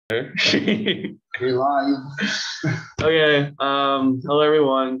We're live. Okay. Hello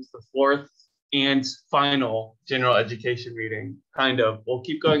everyone. It's the fourth and final general education meeting. Kind of. We'll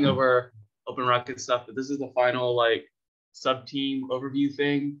keep going over open rocket stuff, but this is the final like sub-team overview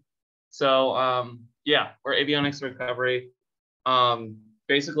thing. So yeah, we're Avionics Recovery.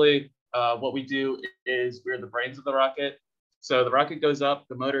 Basically, what we do is we're the brains of the rocket. So the rocket goes up,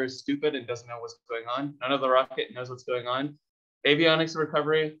 the motor is stupid and doesn't know what's going on. None of the rocket knows what's going on. Avionics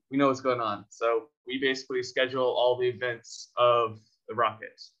Recovery, we know what's going on. So we basically schedule all the events of the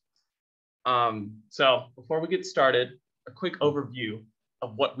rocket. So before we get started, a quick overview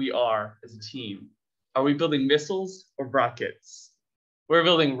of what we are as a team. Are we building missiles or rockets? We're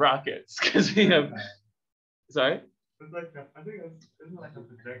building rockets because we have, sorry? It's like I think isn't like a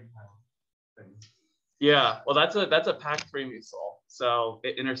projectile thing. Yeah, well, that's a PAC-3 missile, so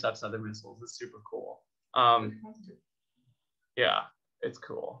it intercepts other missiles. It's super cool. Yeah, it's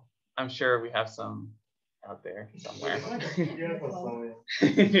cool. I'm sure we have some out there somewhere.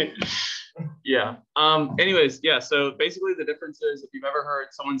 Yeah. Anyways, yeah. So basically, the difference is if you've ever heard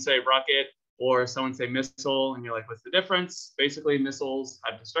someone say rocket or someone say missile, and you're like, "What's the difference?" Basically, missiles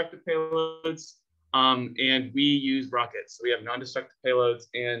have destructive payloads. And we use rockets. So we have non-destructive payloads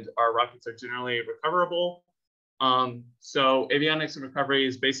and our rockets are generally recoverable. So avionics and recovery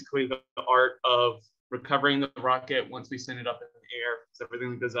is basically the art of recovering the rocket once we send it up in the air, because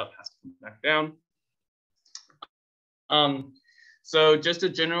everything that goes up has to come back down. So just a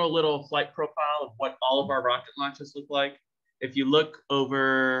general little flight profile of what all of our rocket launches look like. If you look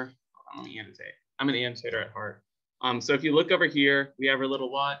over, let me annotate. I'm an annotator at heart. So if you look over here, we have our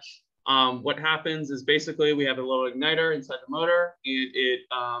little launch. What happens is basically we have a little igniter inside the motor, and it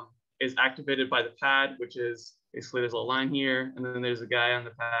is activated by the pad, which is basically there's a line here, and then there's a guy on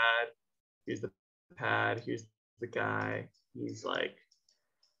the pad. Here's the pad, here's the guy. He's like,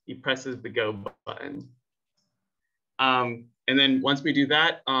 he presses the go button. And then once we do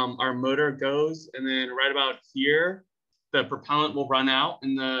that, our motor goes, and then right about here, the propellant will run out,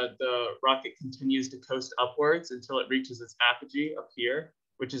 and the rocket continues to coast upwards until it reaches its apogee up here,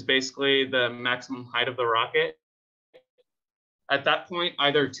 which is basically the maximum height of the rocket. At that point,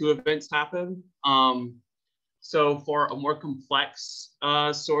 either two events happen. So for a more complex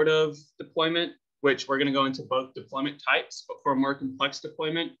sort of deployment, which we're gonna go into both deployment types, but for a more complex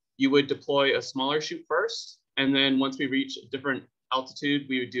deployment, you would deploy a smaller chute first. And then once we reach a different altitude,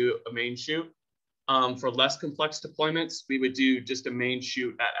 we would do a main chute. For less complex deployments, we would do just a main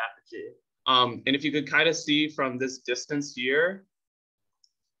chute at apogee. And if you could kind of see from this distance here,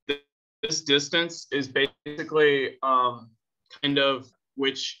 this distance is basically kind of,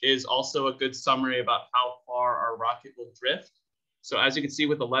 which is also a good summary about how far our rocket will drift. So as you can see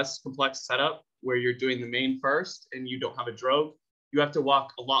with a less complex setup where you're doing the main first and you don't have a drogue, you have to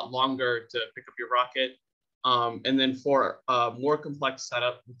walk a lot longer to pick up your rocket. And then for a more complex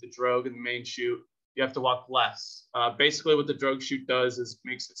setup with the drogue and the main chute, you have to walk less. Basically what the drogue chute does is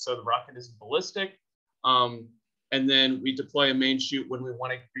makes it so the rocket isn't ballistic. And then we deploy a main chute when we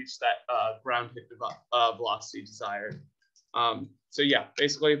want to reach that ground hit velocity desired. So yeah,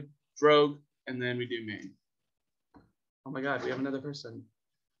 basically drogue, and then we do main. Oh my God, we have another person.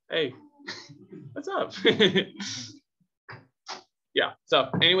 Hey, what's up? Yeah, so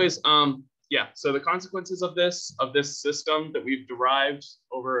anyways, yeah, so the consequences of this system that we've derived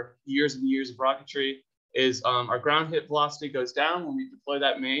over years and years of rocketry is our ground hit velocity goes down when we deploy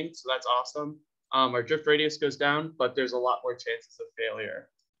that main, so that's awesome. Our drift radius goes down, but there's a lot more chances of failure,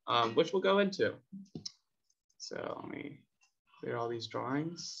 which we'll go into. So let me clear all these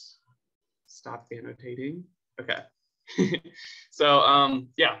drawings, stop annotating. Okay. So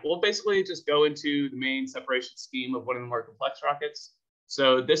yeah, we'll basically just go into the main separation scheme of one of the more complex rockets.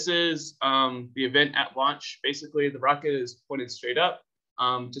 So this is the event at launch. Basically, the rocket is pointed straight up.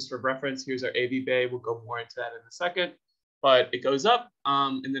 Just for reference, here's our AV bay. We'll go more into that in a second. But it goes up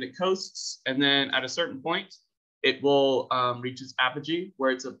and then it coasts. And then at a certain point, it will reach its apogee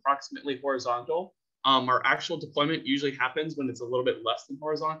where it's approximately horizontal. Our actual deployment usually happens when it's a little bit less than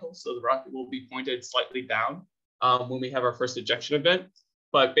horizontal. So the rocket will be pointed slightly down when we have our first ejection event.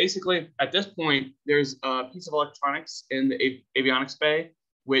 But basically at this point, there's a piece of electronics in the avionics bay,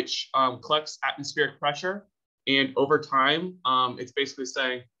 which collects atmospheric pressure. And over time, it's basically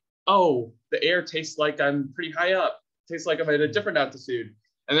saying, oh, the air tastes like I'm pretty high up. Tastes like I'm at a different altitude.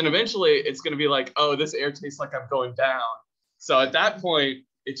 And then eventually it's going to be like, oh, this air tastes like I'm going down. So at that point,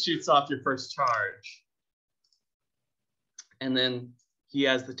 it shoots off your first charge. And then he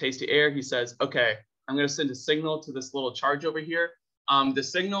has the tasty air. He says, okay, I'm going to send a signal to this little charge over here. The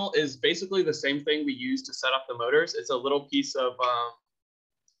signal is basically the same thing we use to set up the motors. It's a little piece of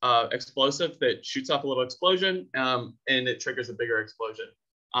explosive that shoots off a little explosion, and it triggers a bigger explosion.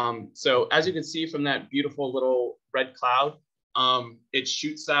 So as you can see from that beautiful little red cloud, it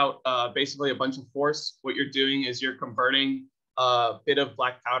shoots out basically a bunch of force. What you're doing is you're converting a bit of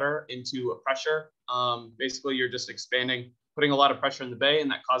black powder into a pressure. Basically, you're just expanding, putting a lot of pressure in the bay,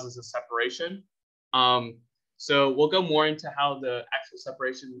 and that causes a separation. So we'll go more into how the actual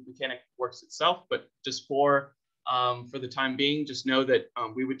separation mechanic works itself, but just for the time being, just know that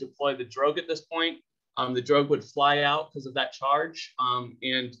we would deploy the drogue at this point. The drogue would fly out because of that charge,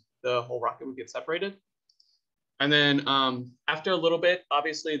 and the whole rocket would get separated. And then after a little bit,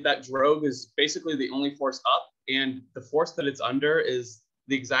 obviously that drogue is basically the only force up, and the force that it's under is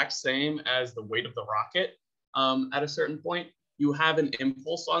the exact same as the weight of the rocket. At a certain point, you have an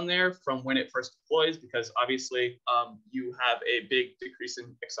impulse on there from when it first deploys, because obviously you have a big decrease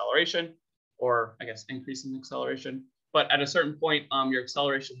in acceleration, or I guess increase in acceleration. But at a certain point, your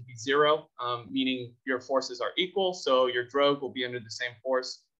acceleration will be 0, meaning your forces are equal. So your drogue will be under the same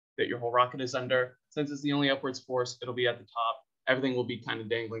force that your whole rocket is under. Since it's the only upwards force, it'll be at the top. Everything will be kind of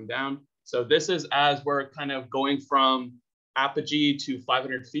dangling down. So this is as we're kind of going from apogee to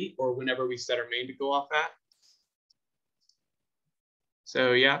 500 feet, or whenever we set our main to go off at.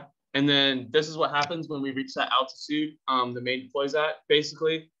 So yeah, and then this is what happens when we reach that altitude the main deploys at.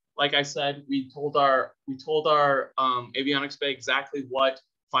 Basically, like I said, we told our avionics bay exactly what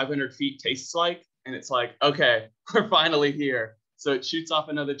 500 feet tastes like, and it's like, okay, we're finally here. So it shoots off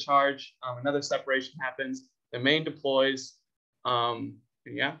another charge, another separation happens, the main deploys,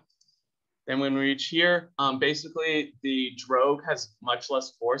 yeah. Then when we reach here, basically the drogue has much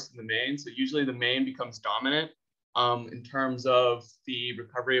less force than the main, so usually the main becomes dominant in terms of the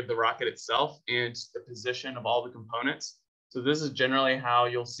recovery of the rocket itself and the position of all the components. So this is generally how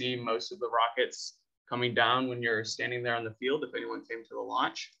you'll see most of the rockets coming down when you're standing there on the field, if anyone came to the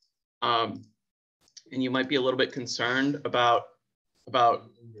launch. And you might be a little bit concerned about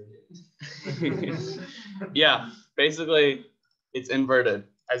yeah, basically it's inverted,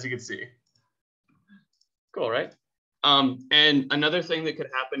 as you can see. Cool, right? And another thing that could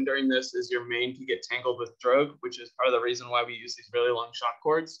happen during this is your main can get tangled with drogue, which is part of the reason why we use these really long shock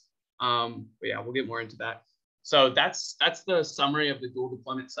cords. But yeah, we'll get more into that. So that's the summary of the dual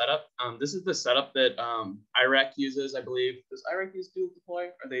deployment setup. This is the setup that IREC uses, I believe. Does IREC use dual deploy?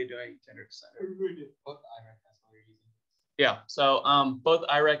 Or are they doing tender to center? Both IREC and SL are using. Yeah, so both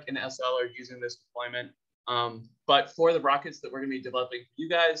IREC and SL are using this deployment. But for the rockets that we're going to be developing for you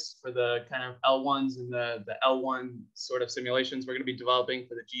guys, for the kind of L1s and the L1 sort of simulations we're going to be developing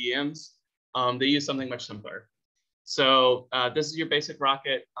for the GEMs, they use something much simpler. So this is your basic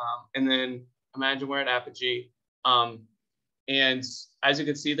rocket, and then imagine we're at apogee. And as you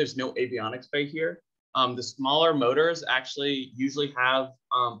can see, there's no avionics bay here. The smaller motors actually usually have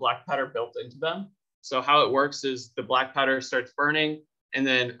black powder built into them. So how it works is the black powder starts burning, and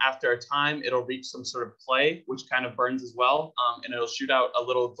then after a time, it'll reach some sort of play, which kind of burns as well. And it'll shoot out a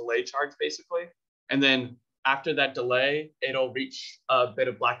little delay charge, basically. And then after that delay, it'll reach a bit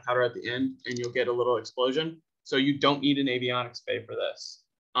of black powder at the end, and you'll get a little explosion. So you don't need an avionics bay for this.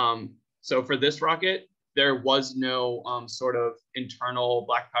 So for this rocket, there was no sort of internal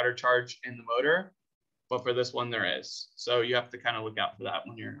black powder charge in the motor, but for this one there is. So you have to kind of look out for that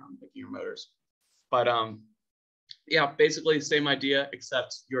when you're picking your motors. But yeah, basically same idea,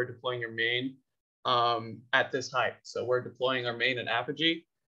 except you're deploying your main at this height. So we're deploying our main at apogee.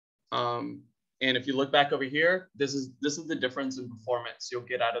 And if you look back over here, this is the difference in performance you'll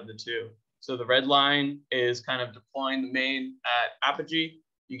get out of the two. So the red line is kind of deploying the main at apogee.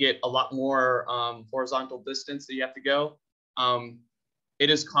 You get a lot more horizontal distance that you have to go. It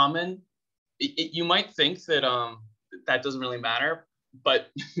is common. You might think that that doesn't really matter, but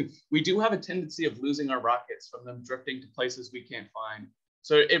we do have a tendency of losing our rockets from them drifting to places we can't find.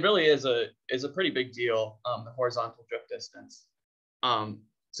 So it really is a pretty big deal, the horizontal drift distance.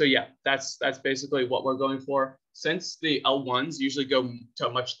 So yeah, that's basically what we're going for. Since the L1s usually go to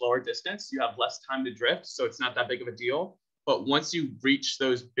a much lower distance, you have less time to drift, so it's not that big of a deal. But once you reach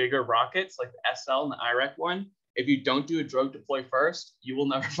those bigger rockets, like the SL and the IREC one, if you don't do a drogue deploy first, you will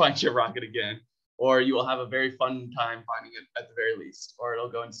never find your rocket again, or you will have a very fun time finding it at the very least, or it'll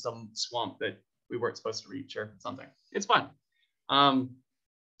go into some swamp that we weren't supposed to reach or something. It's fun.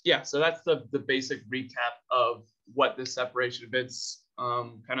 Yeah, so that's the basic recap of what this separation events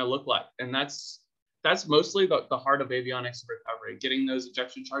kind of look like. And that's mostly the heart of avionics recovery, getting those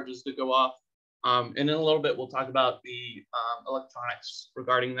ejection charges to go off. And in a little bit, we'll talk about the electronics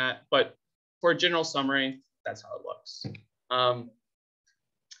regarding that. But for a general summary, that's how it looks.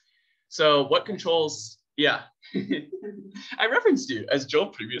 So what controls Yeah. I referenced you, as Joel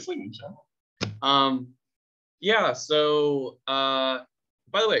previously mentioned. Yeah, so by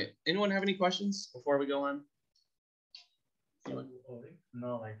the way, anyone have any questions before we go on?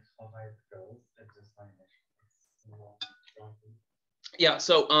 No, like how high it goes. It's just like yeah,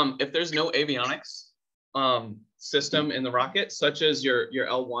 so if there's no avionics system in the rocket, such as your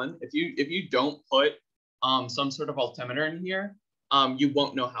L1, if you don't put some sort of altimeter in here, you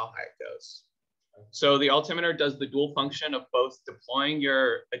won't know how high it goes. So the altimeter does the dual function of both deploying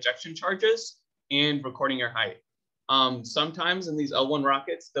your ejection charges and recording your height. Sometimes in these L1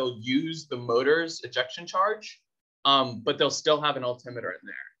 rockets, they'll use the motor's ejection charge, but they'll still have an altimeter in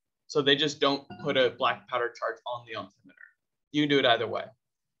there. So they just don't put a black powder charge on the altimeter. You can do it either way.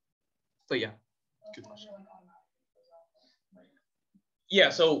 But yeah, good question. Yeah,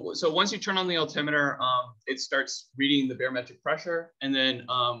 so once you turn on the altimeter, it starts reading the barometric pressure. And then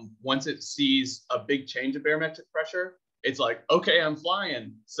once it sees a big change of barometric pressure, it's like, okay, I'm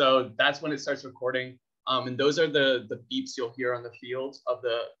flying. So that's when it starts recording. And those are the beeps you'll hear on the field of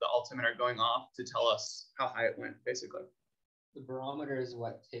the altimeter going off to tell us how high it went, basically. The barometer is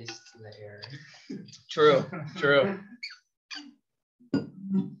what tastes the air. True, true.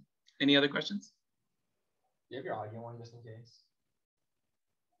 Any other questions? You have your audio on just in case.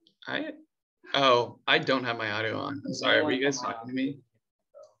 I don't have my audio on. I'm sorry. Were you guys talking to me?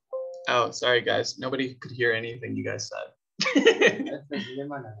 Oh, sorry, guys. Nobody could hear anything you guys said.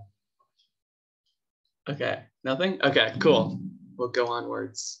 Okay, nothing? Okay, cool. We'll go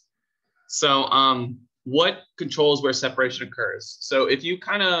onwards. So what controls where separation occurs? So if we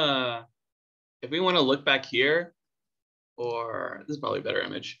want to look back here, or this is probably a better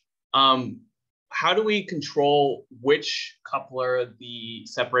image. How do we control which coupler the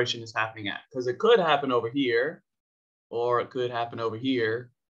separation is happening at? Because it could happen over here, or it could happen over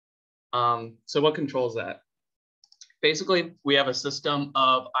here. So what controls that? Basically, we have a system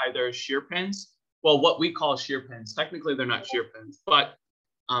of either shear pins. Well, what we call shear pins. Technically, they're not shear pins, but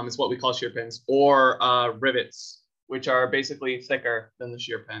it's what we call shear pins, or rivets, which are basically thicker than the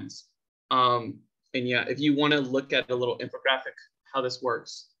shear pins. And yeah, if you want to look at a little infographic, how this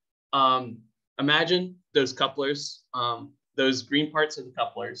works. Imagine those couplers, those green parts are the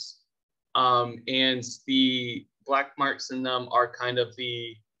couplers, and the black marks in them are kind of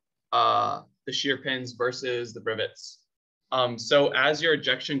the shear pins versus the rivets. So as your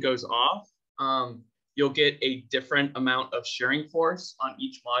ejection goes off, you'll get a different amount of shearing force on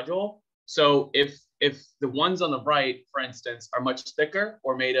each module. So if the ones on the right, for instance, are much thicker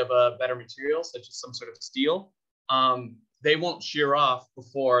or made of a better material, such as some sort of steel, they won't shear off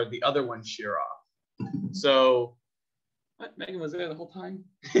before the other ones shear off. So, what? Megan was there the whole time?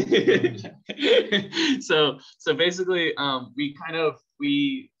 so basically,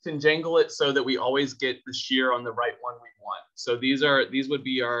 we conjangle it so that we always get the shear on the right one we want. So these would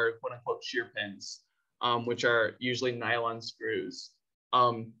be our quote unquote shear pins, which are usually nylon screws.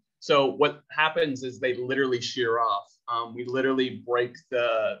 So what happens is they literally shear off. We literally break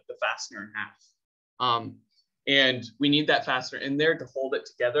the fastener in half. And we need that fastener in there to hold it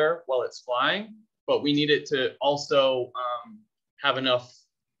together while it's flying, but we need it to also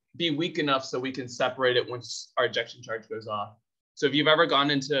be weak enough so we can separate it once our ejection charge goes off. So if you've ever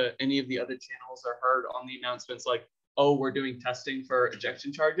gone into any of the other channels or heard on the announcements like, oh, we're doing testing for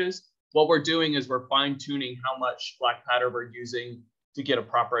ejection charges, what we're doing is we're fine tuning how much black powder we're using to get a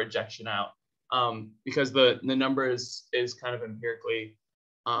proper ejection out, because the number is kind of empirically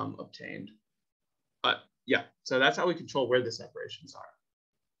obtained. But yeah, so that's how we control where the separations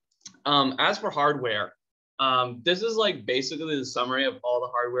are. As for hardware, this is like basically the summary of all the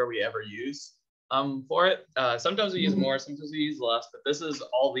hardware we ever use for it. Sometimes we use more, sometimes we use less, but this is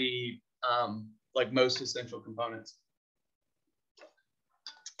all the like most essential components.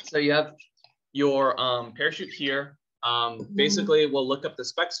 So you have your parachute here. Basically, we'll look up the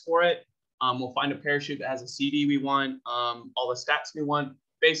specs for it. We'll find a parachute that has a CD we want, all the stats we want,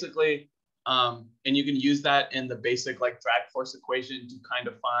 basically. And you can use that in the basic like drag force equation to kind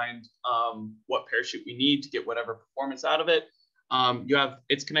of find what parachute we need to get whatever performance out of it.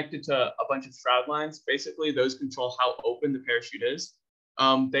 It's connected to a bunch of shroud lines. Basically, those control how open the parachute is.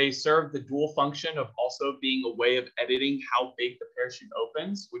 They serve the dual function of also being a way of editing how big the parachute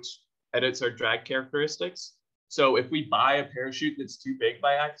opens, which edits our drag characteristics. So if we buy a parachute that's too big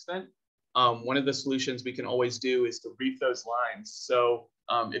by accident, one of the solutions we can always do is to reef those lines. So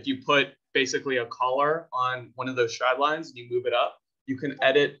if you put basically a collar on one of those shroud lines and you move it up, you can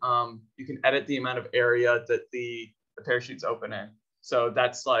edit the amount of area that the parachute's open in. So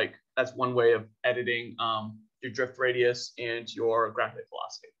that's one way of editing your drift radius and your gravitic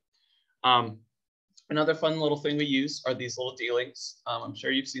velocity. Another fun little thing we use are these little D-links. I'm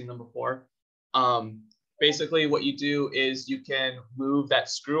sure you've seen them before. Basically what you do is you can move that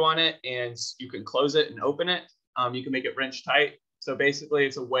screw on it and you can close it and open it. You can make it wrench tight. So basically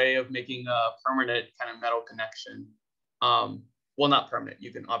it's a way of making a permanent kind of metal connection. Well, not permanent,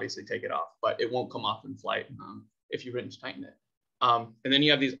 you can obviously take it off, but it won't come off in flight if you wrench tighten it. And then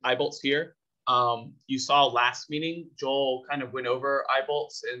you have these eye bolts here. You saw last meeting, Joel kind of went over eye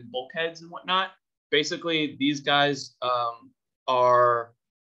bolts and bulkheads and whatnot. Basically, these guys go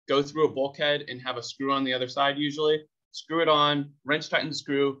through a bulkhead and have a screw on the other side usually. Screw it on, wrench tighten the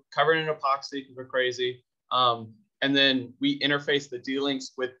screw, cover it in epoxy because we're crazy. And then we interface the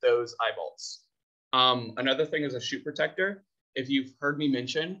D-links with those eye bolts. Another thing is a chute protector. If you've heard me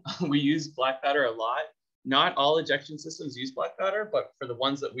mention, we use black powder a lot. Not all ejection systems use black powder, but for the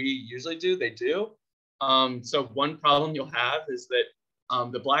ones that we usually do, they do. So one problem you'll have is that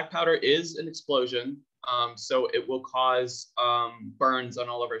the black powder is an explosion. So it will cause burns on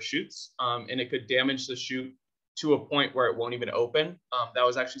all of our chutes, and it could damage the chute to a point where it won't even open. That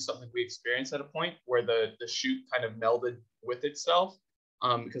was actually something we experienced at a point where the chute kind of melded with itself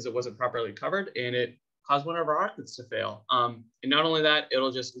because it wasn't properly covered, and it caused one of our rockets to fail. And not only that,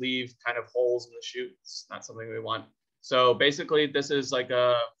 it'll just leave kind of holes in the chute. It's not something we want. So basically, this is like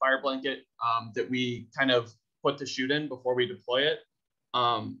a fire blanket that we kind of put the chute in before we deploy it.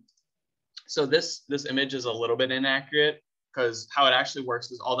 So this image is a little bit inaccurate because how it actually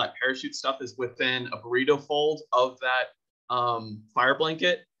works is all that parachute stuff is within a burrito fold of that fire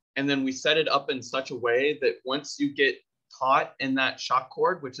blanket. And then we set it up in such a way that once you get caught in that shock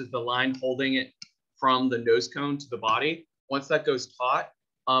cord, which is the line holding it from the nose cone to the body, once that goes taut,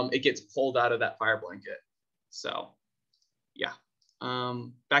 it gets pulled out of that fire blanket. So yeah,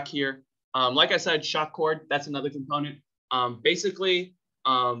 back here, like I said, shock cord, that's another component. Basically,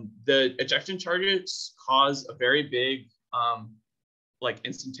 the ejection charges cause a very big like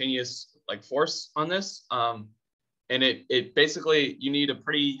instantaneous like force on this. And it basically, you need a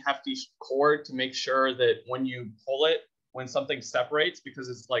pretty hefty cord to make sure that when you pull it, when something separates, because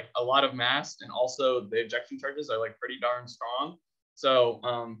it's like a lot of mass and also the ejection charges are like pretty darn strong. So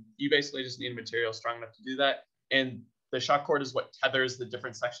you basically just need a material strong enough to do that. And the shock cord is what tethers the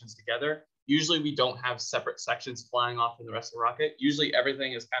different sections together. Usually we don't have separate sections flying off in the rest of the rocket. Usually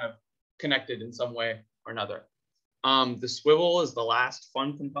everything is kind of connected in some way or another. The swivel is the last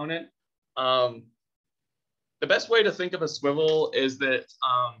fun component. The best way to think of a swivel is that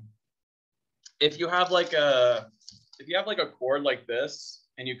if you have like a cord like this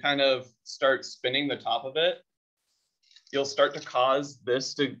and you kind of start spinning the top of it, you'll start to cause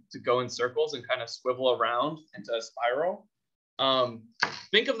this to go in circles and kind of swivel around into a spiral.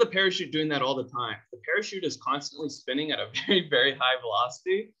 Think of the parachute doing that all the time. The parachute is constantly spinning at a very, very high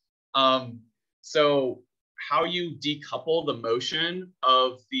velocity. So how you decouple the motion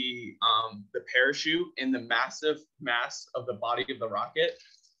of the parachute and the massive mass of the body of the rocket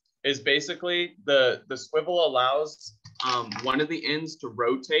is basically the swivel allows one of the ends to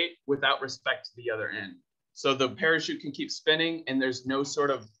rotate without respect to the other end. So the parachute can keep spinning and there's no sort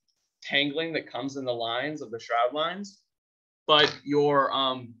of tangling that comes in the lines of the shroud lines, but your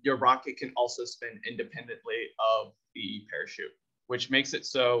rocket can also spin independently of the parachute, which makes it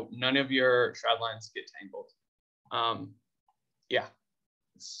so none of your shroud lines get tangled. Yeah,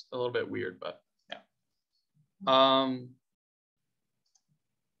 it's a little bit weird, but yeah. I'm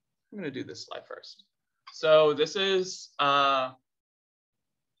gonna do this slide first. So this is, I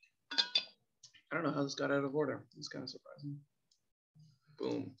don't know how this got out of order. It's kind of surprising.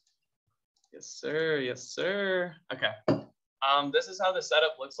 Boom. Yes, sir. Yes, sir. Okay. This is how the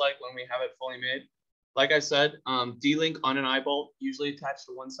setup looks like when we have it fully made. Like I said, D-link on an eye bolt, usually attached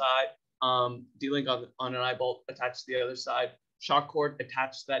to one side. D-link on an eye bolt attached to the other side. Shock cord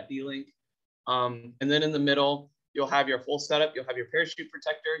attached to that D-link. And then in the middle, you'll have your full setup. You'll have your parachute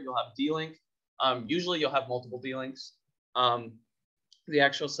protector. You'll have D-link. Usually you'll have multiple D-links. The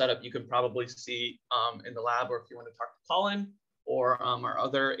actual setup you can probably see in the lab, or if you want to talk to Colin or our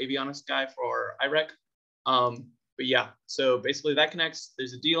other avionics guy for IREC. But yeah, so basically that connects.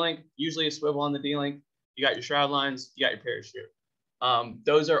 There's a D-link, usually a swivel on the D-link. You got your shroud lines, you got your parachute.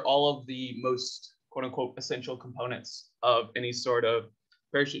 Those are all of the most quote unquote essential components of any sort of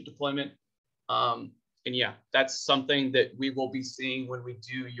parachute deployment. And yeah, that's something that we will be seeing when we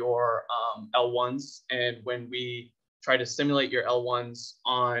do your L1s and when we try to simulate your L1s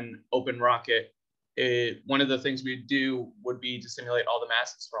on Open Rocket. One of the things we do would be to simulate all the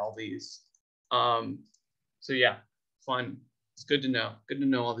masses for all these. So yeah, fun. It's good to know. Good to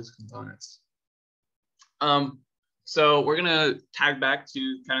know all these components. So we're gonna tag back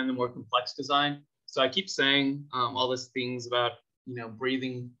to kind of the more complex design. So I keep saying all these things about, you know,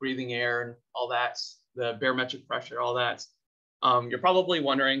 breathing air and all that, the barometric pressure, all that. You're probably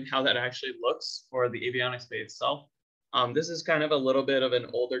wondering how that actually looks for the avionics bay itself. This is kind of a little bit of an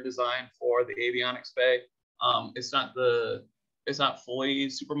older design for the avionics bay. It's not fully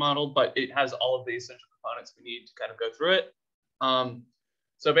supermodeled, but it has all of the essential components we need to kind of go through it.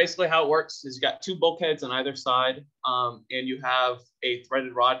 So basically how it works is you got two bulkheads on either side, and you have a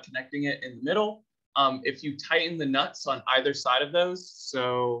threaded rod connecting it in the middle. If you tighten the nuts on either side of those,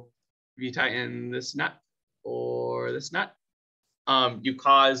 so if you tighten this nut or this nut, you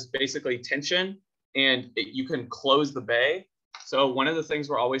cause basically tension, and you can close the bay. So one of the things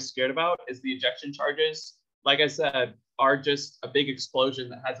we're always scared about is the ejection charges. Like I said, are just a big explosion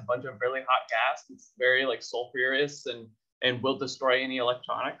that has a bunch of really hot gas. It's very like sulfurous and will destroy any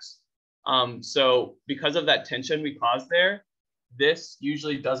electronics. So because of that tension we cause there, this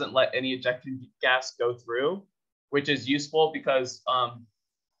usually doesn't let any ejection gas go through, which is useful because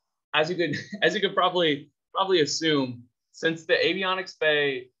as you could probably assume, since the avionics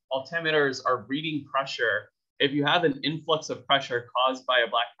bay altimeters are reading pressure, if you have an influx of pressure caused by a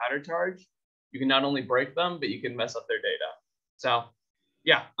black powder charge, you can not only break them, but you can mess up their data. So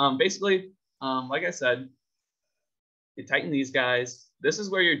yeah, basically, like I said, you tighten these guys. This is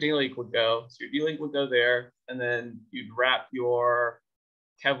where your D-link would go. So your D-link would go there, and then you'd wrap your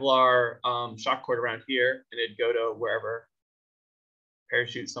Kevlar shock cord around here, and it'd go to wherever,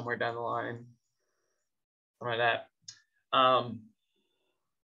 parachute somewhere down the line, something like that.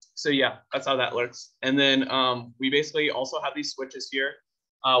 So yeah, that's how that looks. And then we basically also have these switches here.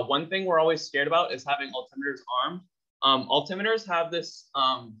 One thing we're always scared about is having altimeters armed. Altimeters have this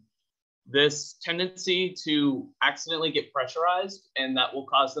this tendency to accidentally get pressurized, and that will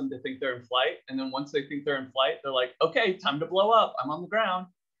cause them to think they're in flight. And then once they think they're in flight, they're like, okay, time to blow up. I'm on the ground.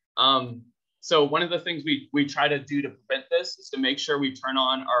 So one of the things we try to do to prevent this is to make sure we turn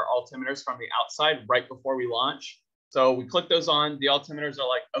on our altimeters from the outside right before we launch. So we click those on, the altimeters are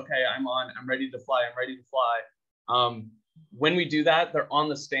like, okay, I'm on, I'm ready to fly, I'm ready to fly. When we do that, they're on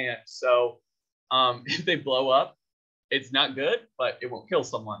the stand. So if they blow up, it's not good, but it won't kill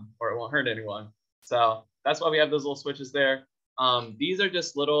someone or it won't hurt anyone. So that's why we have those little switches there. These are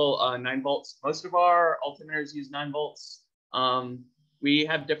just little 9 volts. Most of our altimeters use 9 volts. We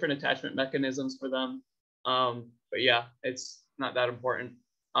have different attachment mechanisms for them. But yeah, it's not that important.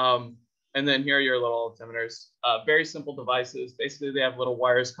 And then here are your little altimeters. Very simple devices. Basically, they have little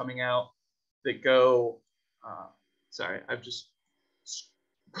wires coming out that go, sorry, I've just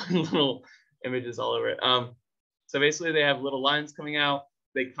put little images all over it. So basically, they have little lines coming out.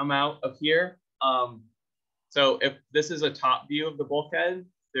 They come out of here. So if this is a top view of the bulkhead,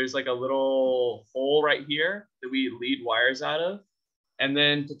 there's like a little hole right here that we lead wires out of. And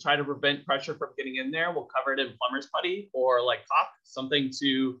then to try to prevent pressure from getting in there, we'll cover it in plumber's putty or like caulk, something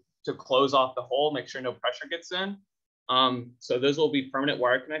to close off the hole, make sure no pressure gets in. So those will be permanent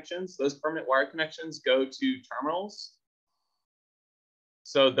wire connections. Those permanent wire connections go to terminals.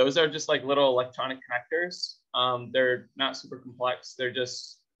 So those are just like little electronic connectors. They're not super complex. They're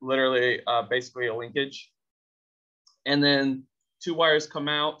just literally basically a linkage. And then 2 wires come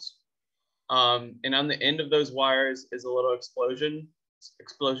out. And on the end of those wires is a little explosion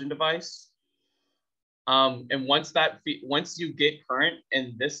device. And once you get current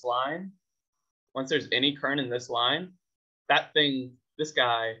in this line, once there's any current in this line, this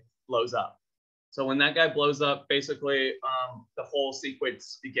guy blows up. So when that guy blows up, basically the whole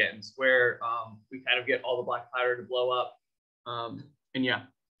sequence begins where we kind of get all the black powder to blow up. And yeah,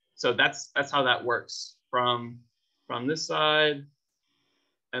 so that's how that works from this side,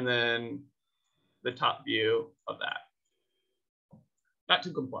 and then the top view of that. Not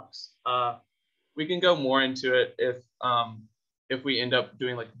too complex. We can go more into it if we end up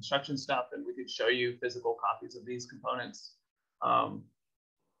doing like construction stuff, and we could show you physical copies of these components.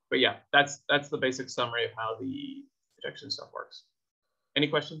 But yeah, that's the basic summary of how the projection stuff works. Any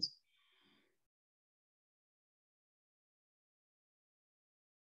questions?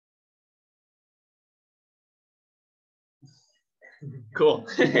 Cool.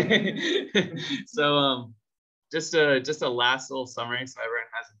 So just a last little summary so everyone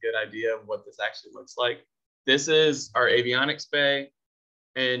has a good idea of what this actually looks like. This is our avionics bay,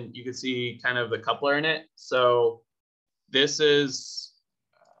 and you can see kind of the coupler in it. So this is,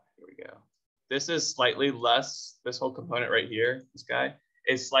 here we go. This is slightly less, this whole component right here, this guy,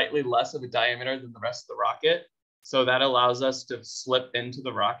 is slightly less of a diameter than the rest of the rocket. So that allows us to slip into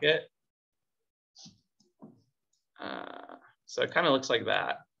the rocket. So it kind of looks like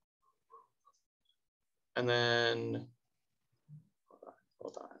that. And then,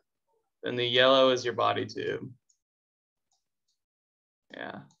 hold on. Then the yellow is your body tube.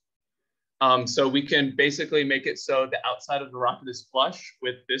 Yeah. So we can basically make it so the outside of the rocket is flush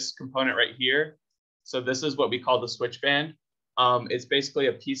with this component right here. So this is what we call the switch band. It's basically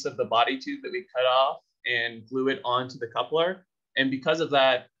a piece of the body tube that we cut off and glue it onto the coupler. And because of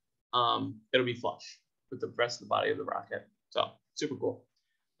that, it'll be flush with the rest of the body of the rocket. So super cool.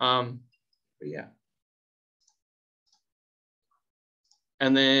 But yeah.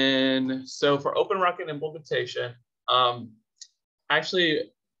 And then, so for open rocket implementation,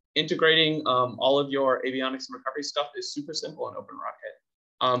 actually integrating all of your avionics and recovery stuff is super simple in open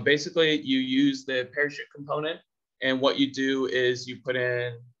rocket. Basically, you use the parachute component, and what you do is you put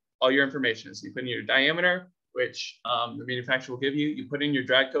in all your information. So you put in your diameter, which the manufacturer will give you. You put in your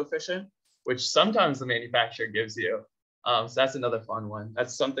drag coefficient, which sometimes the manufacturer gives you. So that's another fun one.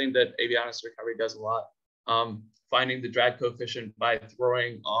 That's something that avionics recovery does a lot. Finding the drag coefficient by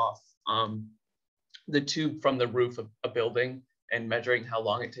throwing off the tube from the roof of a building and measuring how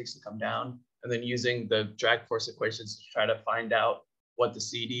long it takes to come down, and then using the drag force equations to try to find out what the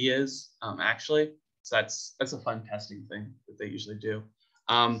CD is actually. So that's a fun testing thing that they usually do.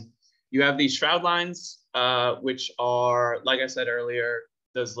 You have these shroud lines, which are, like I said earlier,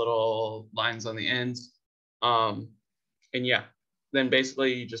 those little lines on the ends. And yeah, then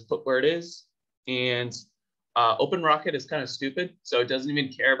basically you just put where it is. And open rocket is kind of stupid. So it doesn't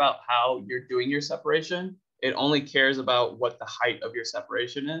even care about how you're doing your separation. It only cares about what the height of your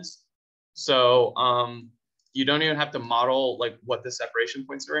separation is. So you don't even have to model like what the separation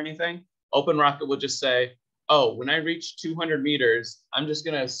points are or anything. Open rocket will just say, oh, when I reach 200 meters, I'm just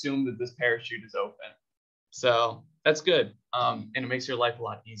going to assume that this parachute is open. So that's good. And it makes your life a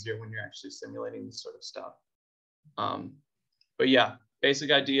lot easier when you're actually simulating this sort of stuff. But yeah, basic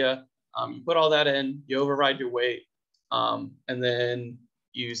idea. You put all that in, you override your weight, and then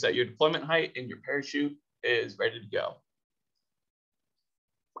you set your deployment height, and your parachute is ready to go.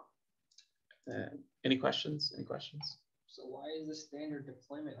 Any questions? Any questions? So why is the standard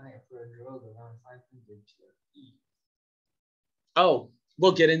deployment height for a drogue around 500 feet? Oh,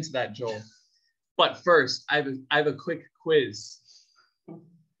 we'll get into that, Joel. But first, I have a quick quiz.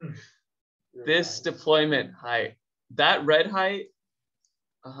 This deployment height, that red height,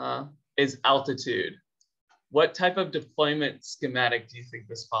 is altitude. What type of deployment schematic do you think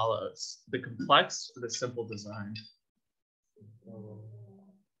this follows? The complex or the simple design?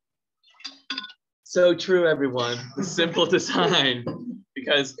 So true, everyone. The simple design.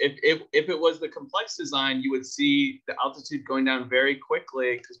 Because if it was the complex design, you would see the altitude going down very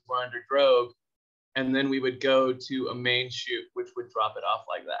quickly because we're under drogue. And then we would go to a main chute, which would drop it off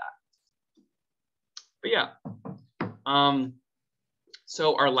like that. But yeah.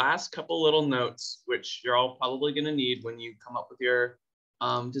 So our last couple little notes, which you're all probably going to need when you come up with your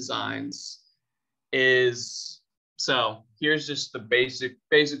designs, is, so here's just the basic,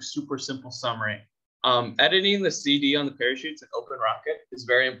 super simple summary. Editing the CD on the parachutes in open rocket is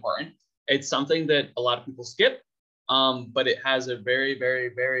very important. It's something that a lot of people skip, but it has a very, very,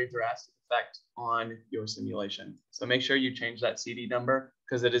 very drastic effect on your simulation. So make sure you change that CD number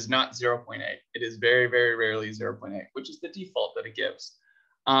because it is not 0.8. It is very, very rarely 0.8, which is the default that it gives.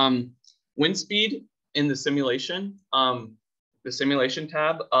 Wind speed in the simulation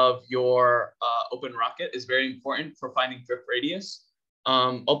tab of your open rocket is very important for finding drift radius.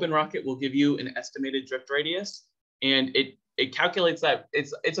 Open rocket will give you an estimated drift radius, and it calculates that.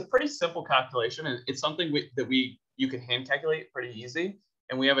 It's a pretty simple calculation, and it's something you can hand calculate pretty easy.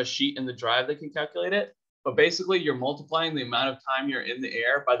 And we have a sheet in the drive that can calculate it. But basically, you're multiplying the amount of time you're in the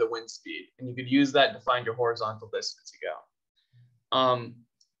air by the wind speed, and you could use that to find your horizontal distance to go.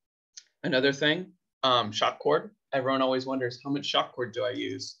 Another thing, shock cord. Everyone always wonders, how much shock cord do I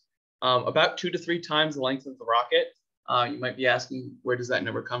use? About 2 to 3 times the length of the rocket. You might be asking, where does that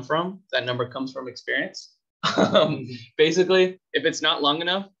number come from? That number comes from experience. Basically, if it's not long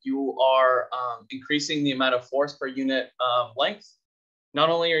enough, you are increasing the amount of force per unit length. Not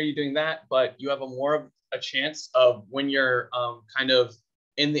only are you doing that, but you have more of a chance of when you're kind of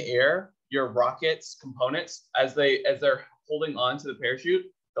in the air, your rocket's components, as they're holding on to the parachute,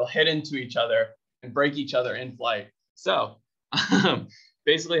 they'll hit into each other and break each other in flight. So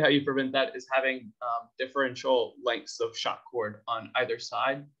basically how you prevent that is having differential lengths of shock cord on either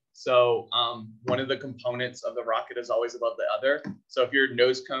side. So one of the components of the rocket is always above the other. So if your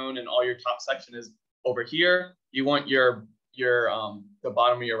nose cone and all your top section is over here, you want the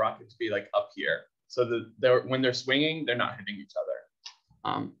bottom of your rocket to be like up here. So when they're swinging, they're not hitting each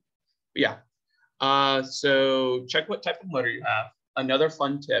other. Yeah. So check what type of motor you have. Another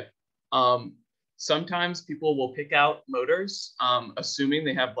fun tip. Sometimes people will pick out motors, assuming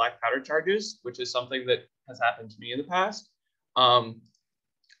they have black powder charges, which is something that has happened to me in the past.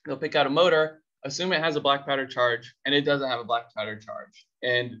 They'll pick out a motor, assume it has a black powder charge, and it doesn't have a black powder charge,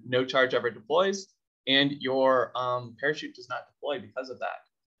 and no charge ever deploys, and your parachute does not deploy because of that.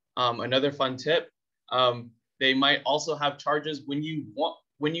 Another fun tip, they might also have charges when you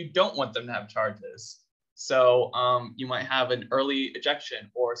don't want them to have charges. So you might have an early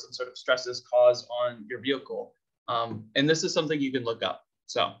ejection or some sort of stresses caused on your vehicle. And this is something you can look up.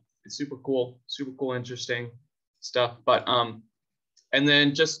 So it's super cool, interesting stuff. But and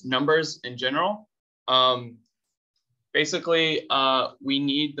then just numbers in general. Basically, we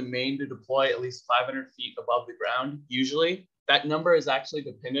need the main to deploy at least 500 feet above the ground. Usually, that number is actually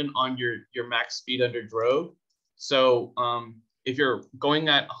dependent on your max speed under drogue. So if you're going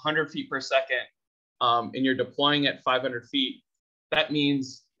at 100 feet per second and you're deploying at 500 feet, that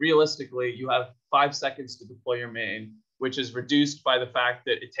means realistically you have 5 seconds to deploy your main, which is reduced by the fact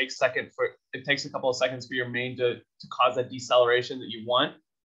that it takes a couple of seconds for your main to cause that deceleration that you want.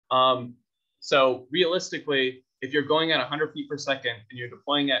 So realistically, if you're going at 100 feet per second and you're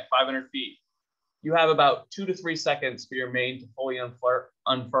deploying at 500 feet, you have about 2 to 3 seconds for your main to fully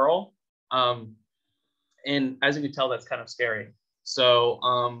unfurl. And as you can tell, that's kind of scary. So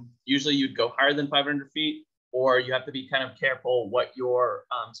usually you'd go higher than 500 feet, or you have to be kind of careful what your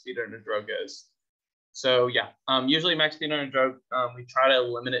speed under drogue is. So yeah, usually max speed under drogue, we try to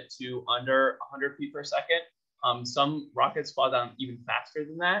limit it to under 100 feet per second. Some rockets fall down even faster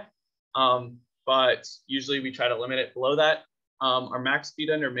than that, but usually we try to limit it below that. Our max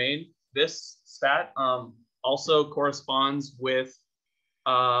speed under main, this stat also corresponds with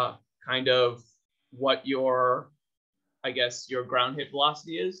kind of what your, I guess, your ground hit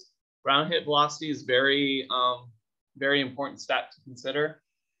velocity is. Ground hit velocity is very important stat to consider.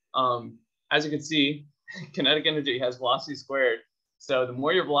 As you can see, kinetic energy has velocity squared. So the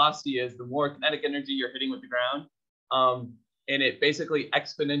more your velocity is, the more kinetic energy you're hitting with the ground. And it basically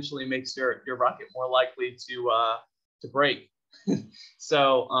exponentially makes your rocket more likely to break.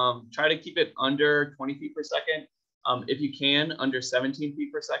 So try to keep it under 20 feet per second. If you can, under 17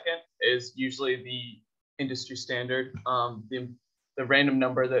 feet per second is usually the industry standard. The random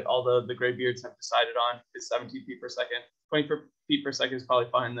number that all the graybeards have decided on is 17 feet per second. 20 feet per second is probably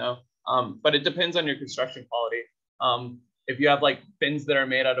fine though. But it depends on your construction quality. If you have like fins that are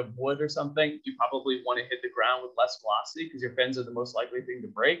made out of wood or something, you probably want to hit the ground with less velocity because your fins are the most likely thing to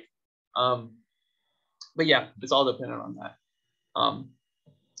break. But yeah, it's all dependent on that.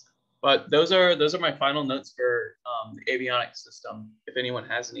 But those are my final notes for the avionics system. If anyone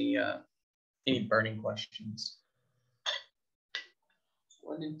has any burning questions.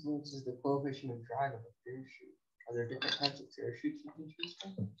 What influences the coefficient of drag of a parachute? Are there different types of parachutes you can choose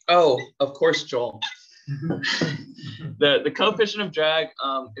from? Oh, of course, Joel. the coefficient of drag.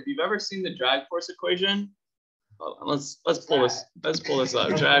 If you've ever seen the drag force equation, let's pull this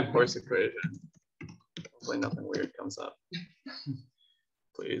up. Drag force equation. Hopefully nothing weird comes up.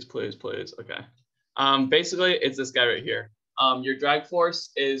 Please. Okay. Basically, it's this guy right here. Your drag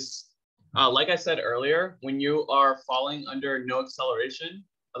force is, like I said earlier, when you are falling under no acceleration,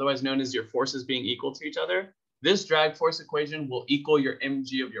 otherwise known as your forces being equal to each other, this drag force equation will equal your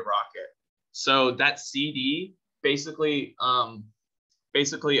mg of your rocket. So that CD basically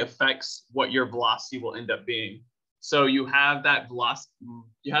affects what your velocity will end up being. So you have that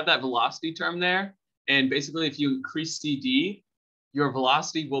velocity term there, and basically if you increase CD, your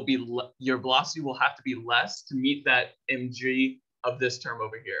velocity will have to be less to meet that mg of this term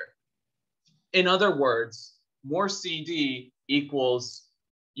over here. In other words, more CD equals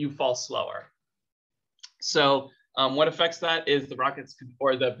you fall slower. So what affects that is the rockets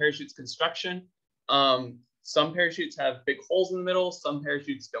or the parachute's construction. Some parachutes have big holes in the middle. Some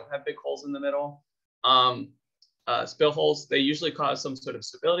parachutes don't have big holes in the middle. Spill holes, they usually cause some sort of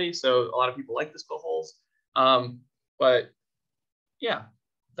stability. So a lot of people like the spill holes. But yeah,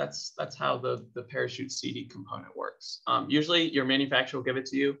 that's how the parachute CD component works. Usually your manufacturer will give it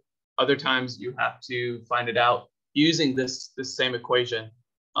to you. Other times you have to find it out using this same equation.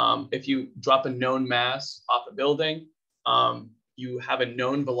 If you drop a known mass off a building, you have a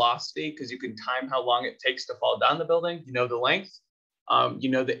known velocity because you can time how long it takes to fall down the building. You know the length, you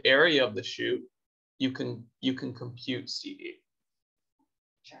know the area of the chute. You can compute CD.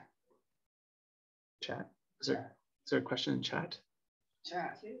 Chat. Is there a question in chat?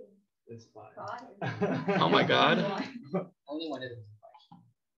 Chat. It's fine. Oh my God. Only one of them.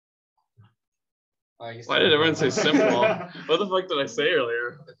 Why did everyone say simple? What the fuck did I say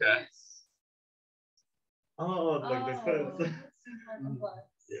earlier? Okay. Oh, like this.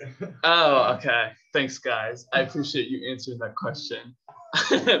 Yeah. Oh, okay. Thanks, guys. I appreciate you answering that question.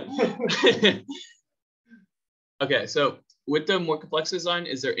 Okay, so with the more complex design,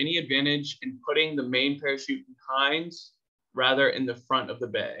 is there any advantage in putting the main parachute behind rather in the front of the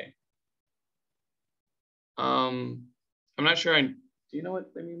bay? I'm not sure. Do you know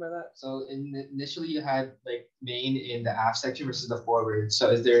what they mean by that? So initially you had like main in the aft section versus the forward.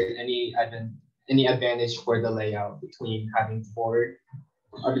 So is there any advantage for the layout between having forward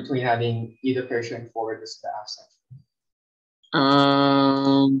or between having either parachute and forward versus the aft section?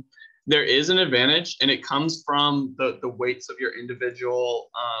 There is an advantage, and it comes from the weights of your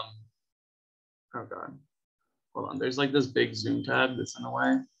individual. Oh God, hold on. There's like this big zoom tab that's in the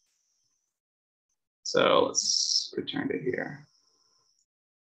way. So let's return to here.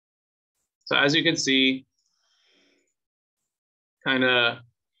 So as you can see, kind of,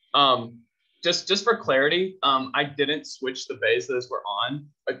 just for clarity, I didn't switch the bays those were on,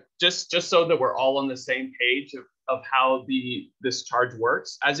 but just so that we're all on the same page of how this charge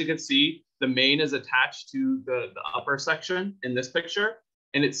works. As you can see, the main is attached to the upper section in this picture,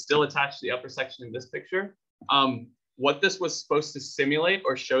 and it's still attached to the upper section in this picture. What this was supposed to simulate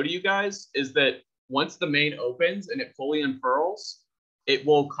or show to you guys is that once the main opens and it fully unfurls, it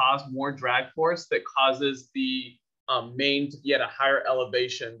will cause more drag force that causes the main to be at a higher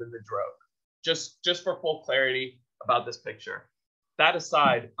elevation than the drogue. Just for full clarity about this picture. That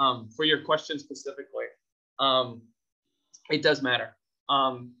aside, for your question specifically, it does matter.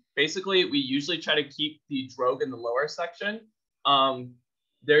 Basically, we usually try to keep the drogue in the lower section.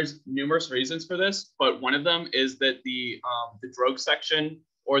 There's numerous reasons for this, but one of them is that the drogue section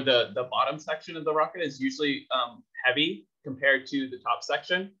or the bottom section of the rocket is usually heavy compared to the top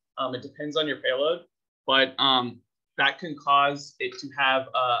section. It depends on your payload, but that can cause it to have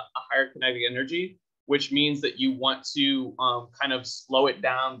a higher kinetic energy, which means that you want to kind of slow it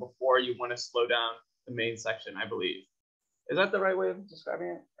down before you want to slow down the main section, I believe. Is that the right way of describing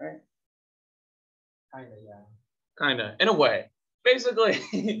it, right? Kinda, yeah. Kinda, in a way. Basically,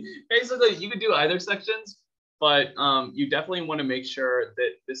 you could do either sections, but you definitely want to make sure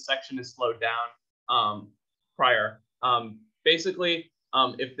that this section is slowed down prior. Basically,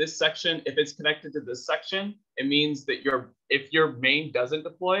 if it's connected to this section, it means that if your main doesn't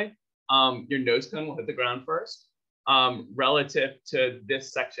deploy, your nose cone will hit the ground first, relative to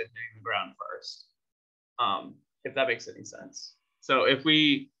this section hitting the ground first, if that makes any sense. So I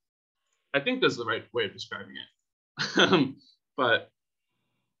think this is the right way of describing it. But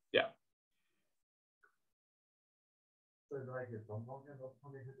yeah. So like your bum pocket,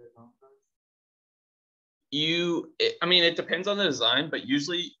 hit the ground first? I mean, it depends on the design, but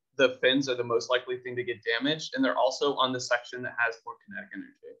usually the fins are the most likely thing to get damaged, and they're also on the section that has more kinetic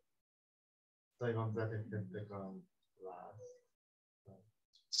energy. So ones that hit the ground last.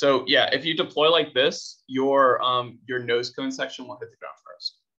 So yeah, if you deploy like this, your nose cone section will hit the ground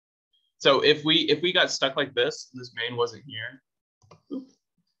first. So if we got stuck like this, and this main wasn't here,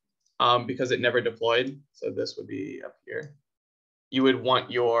 because it never deployed, so this would be up here, you would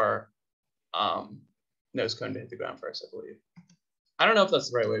want your nose cone to hit the ground first, I believe. I don't know if that's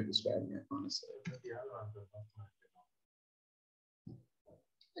the right way of describing it, honestly.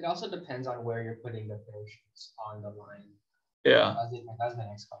 It also depends on where you're putting the parachutes on the line. Yeah. That's the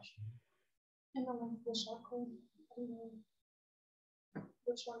next question. And the length of the shot cord.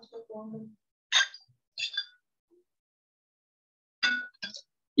 Which one's longer?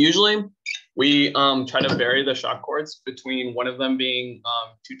 Usually, we try to vary the shock cords between one of them being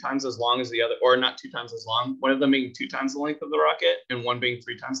 2 times as long as the other, or not 2 times as long, one of them being 2 times the length of the rocket and one being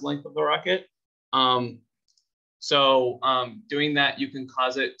 3 times the length of the rocket. Doing that, you can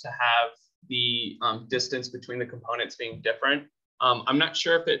cause it to have the distance between the components being different. I'm not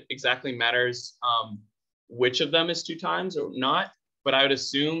sure if it exactly matters which of them is 2 times or not, but I would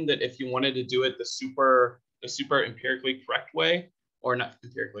assume that if you wanted to do it the super empirically correct way, or not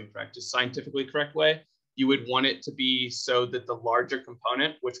empirically correct, just scientifically correct way, you would want it to be so that the larger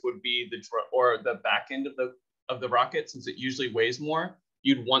component, which would be the back end of the rocket, since it usually weighs more,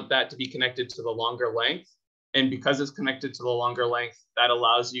 you'd want that to be connected to the longer length. And because it's connected to the longer length, that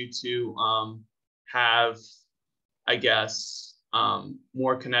allows you to have, I guess,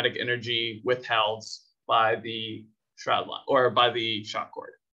 more kinetic energy withheld by the shroud line or by the shock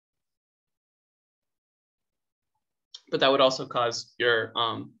cord. But that would also cause your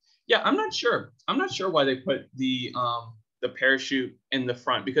yeah, I'm not sure why they put the parachute in the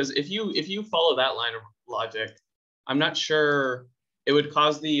front, because if you follow that line of logic, I'm not sure it would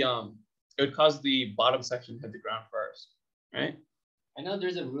cause the bottom section to hit the ground first, right? I know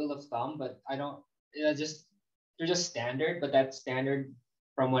there's a rule of thumb, but I don't. They're just standard, but that standard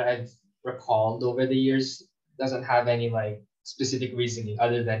from what I've recalled over the years, doesn't have any like specific reasoning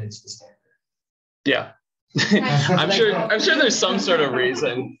other than it's the standard. Yeah. I'm sure there's some sort of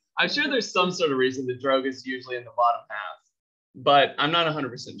reason. I'm sure there's some sort of reason the drogue is usually in the bottom half, but I'm not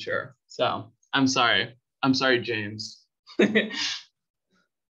 100% sure. So I'm sorry. I'm sorry, James.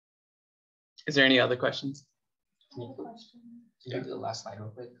 Is there any other questions? I have a question. Can you do the last slide real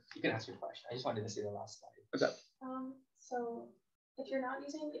quick? You can ask your question. I just wanted to see the last slide. What's up? So if you don't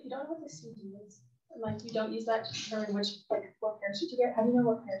know what the CD is, and like you don't use that to determine what parachute to get, how do you know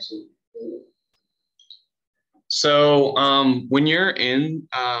what parachute you need? So when you're in,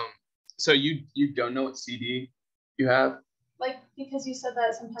 so you don't know what CD you have? Like, because you said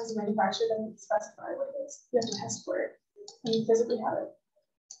that sometimes the manufacturer doesn't specify what it is. You have to test for it and you physically have it.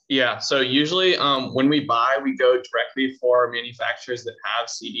 Yeah, so usually when we buy, we go directly for manufacturers that have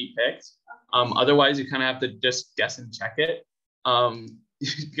CD picked. Otherwise, you kind of have to just guess and check it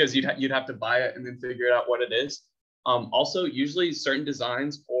because you'd have to buy it and then figure out what it is. Also, usually certain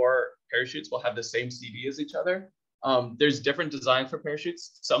designs for parachutes will have the same CD as each other. There's different designs for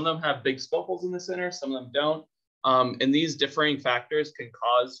parachutes. Some of them have big spoke holes in the center, some of them don't. And these differing factors can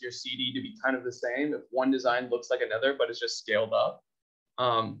cause your CD to be kind of the same if one design looks like another, but it's just scaled up.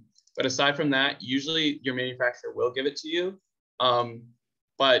 But aside from that, usually your manufacturer will give it to you.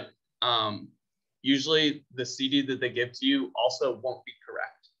 But usually the CD that they give to you also won't be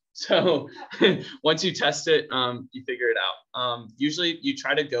correct. So once you test it, you figure it out. Usually you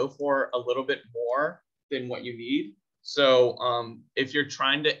try to go for a little bit more than what you need. So if you're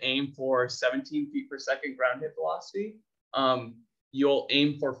trying to aim for 17 feet per second ground hit velocity, you'll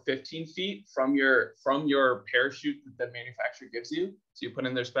aim for 15 feet from your parachute that the manufacturer gives you. So you put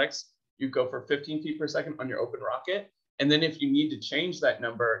in their specs, you go for 15 feet per second on your open rocket. And then if you need to change that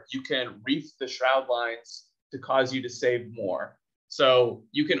number, you can reef the shroud lines to cause you to save more. So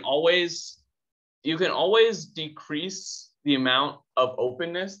you can always decrease the amount of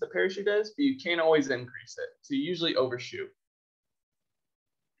openness the parachute is, but you can't always increase it. So you usually overshoot.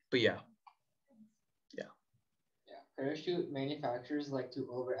 But yeah. Parachute manufacturers like to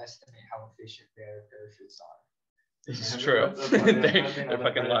overestimate how efficient their parachutes are. It's true. They're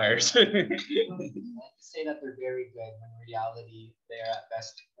fucking liars. They like to say that they're very good when in reality they're at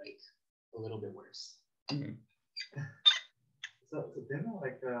best like a little bit worse. Mm-hmm. So do you know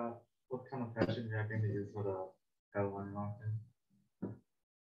like what kind of parachute you're going to use for the L1 mountain?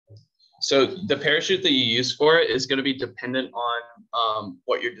 So the parachute that you use for it is going to be dependent on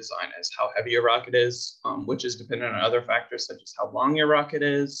what your design is, how heavy your rocket is, which is dependent on other factors such as how long your rocket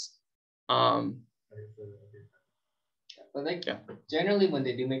is. But like generally when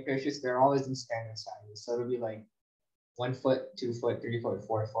they do make parachutes, they're always in standard sizes. So it'll be like 1 foot, 2 foot, 3 foot,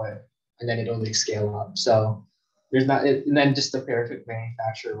 4 foot, and then it'll like scale up. So there's not, and then just the parachute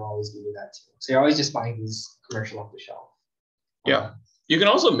manufacturer will always give you that too. So you're always just buying these commercial off the shelf. Yeah. You can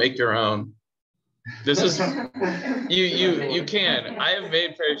also make your own. This is you can. I have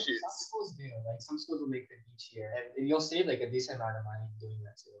made parachutes. Some schools do. Like some schools will make them each year, and you'll save like a decent amount of money doing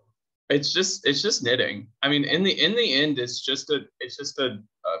that too. It's just knitting. I mean, in the end, it's just a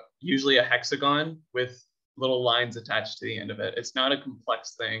usually a hexagon with little lines attached to the end of it. It's not a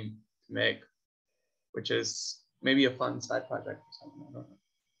complex thing to make, which is maybe a fun side project or something. I don't know.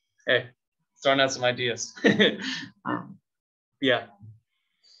 Hey, throwing out some ideas. Yeah.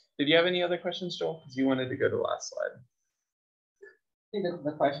 Did you have any other questions, Joel? Because you wanted to go to the last slide. I think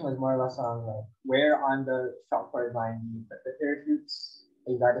the question was more or less on like where on the shop board line you put the parachutes.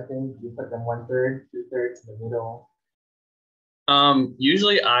 Is that a thing? You put them 1/3, 2/3 in the middle?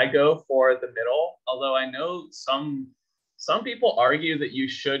 Usually I go for the middle, although I know some people argue that you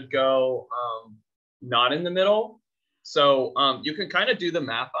should go not in the middle. So you can kind of do the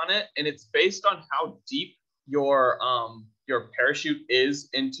math on it, and it's based on how deep your parachute is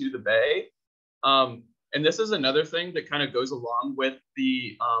into the bay. And this is another thing that kind of goes along with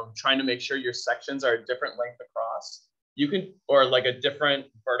the trying to make sure your sections are a different length across. You can, or like a different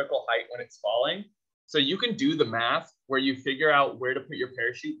vertical height when it's falling. So you can do the math where you figure out where to put your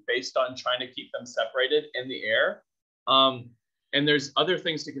parachute based on trying to keep them separated in the air. And there's other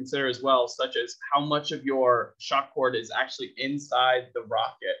things to consider as well, such as how much of your shock cord is actually inside the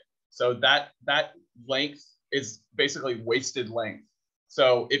rocket. So that length is basically wasted length.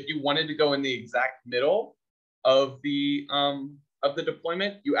 So if you wanted to go in the exact middle of the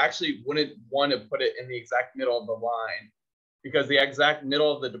deployment, you actually wouldn't want to put it in the exact middle of the line, because the exact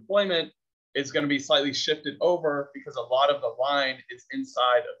middle of the deployment is going to be slightly shifted over because a lot of the line is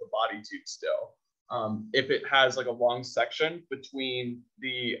inside of the body tube still. If it has like a long section between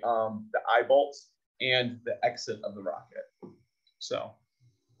the eye bolts and the exit of the rocket. So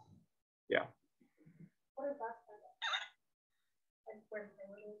Yeah. What is that? Like where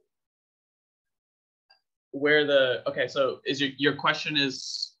Where the, okay, so is your question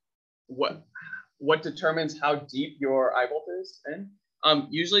is what determines how deep your eye bolt is in?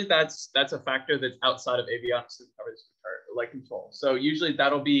 Usually that's a factor that's outside of avionics coverage like control. So usually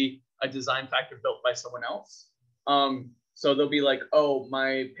that'll be a design factor built by someone else. So they'll be like, oh,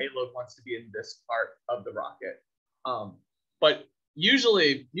 my payload wants to be in this part of the rocket. But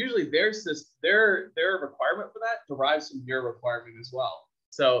usually their requirement for that derives from your requirement as well.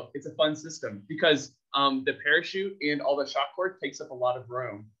 So it's a fun system because the parachute and all the shock cord takes up a lot of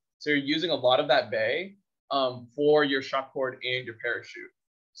room. So you're using a lot of that bay for your shock cord and your parachute.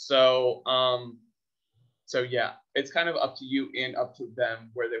 So so yeah, it's kind of up to you and up to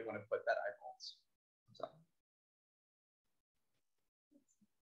them where they want to put that eyeballs. So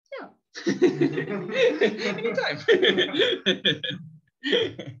yeah. Anytime.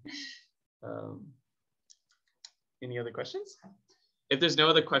 Any other questions? If there's no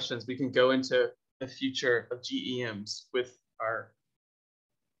other questions, we can go into the future of GEMs with our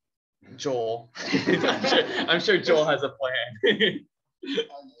Joel. I'm sure Joel has a plan. Okay,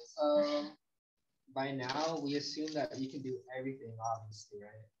 so by now we assume that you can do everything, obviously,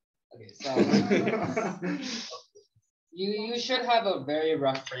 right? Okay, so you should have a very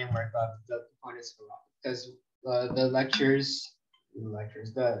rough framework of the components for rocket because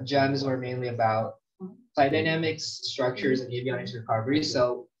the gems were mainly about flight dynamics, structures, and avionics recovery.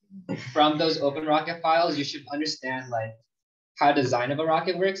 So from those open rocket files, you should understand like how design of a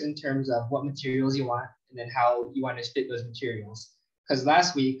rocket works in terms of what materials you want and then how you want to fit those materials. Because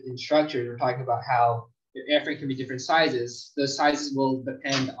last week in structures, we're talking about how your airframe can be different sizes. Those sizes will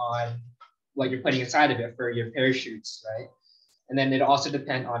depend on what you're putting inside of it for your parachutes, right? And then it also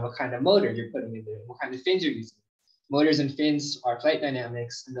depend on what kind of motor you're putting in there, what kind of fins you're using. Motors and fins are flight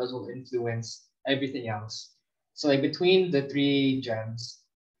dynamics, and those will influence everything else. So like between the three gems,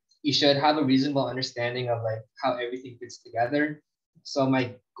 you should have a reasonable understanding of like how everything fits together. So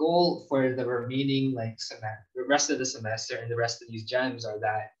my goal for the remaining the rest of the semester and the rest of these gems are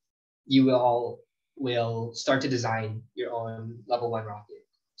that you will start to design your own level 1 rocket.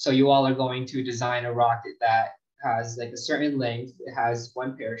 So you all are going to design a rocket that has like a certain length. It has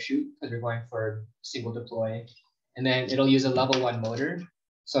one parachute because we're going for single deploy, and then it'll use a level 1 motor.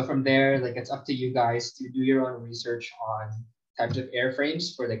 So from there, like it's up to you guys to do your own research on types of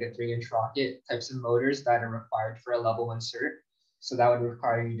airframes for like a 3-inch rocket, types of motors that are required for a level 1 cert. So that would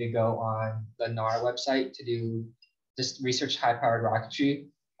require you to go on the NAR website to do just research high-powered rocketry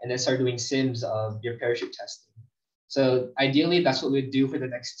and then start doing sims of your parachute testing. So ideally, that's what we'd do for the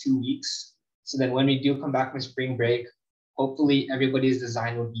next 2 weeks. So then when we do come back from spring break, hopefully everybody's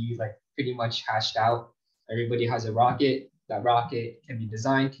design will be like pretty much hashed out. Everybody has a rocket. That rocket can be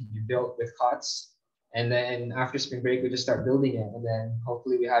designed, can be built with COTS. And then after spring break, we just start building it. And then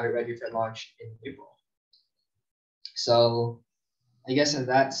hopefully we have it ready for launch in April. So I guess in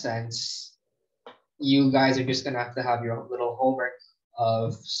that sense, you guys are just gonna have to have your little homework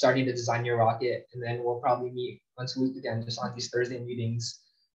of starting to design your rocket. And then we'll probably meet once a week again, just on these Thursday meetings.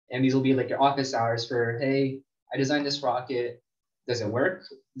 And these will be like your office hours for, hey, I designed this rocket. Does it work?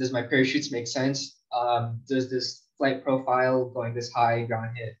 Does my parachutes make sense? Does this flight profile going this high,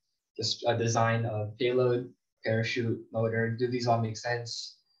 ground hit, this design of payload, parachute, motor, do these all make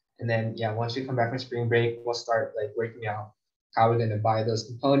sense? And then, yeah, once we come back from spring break, we'll start like working out how we're going to buy those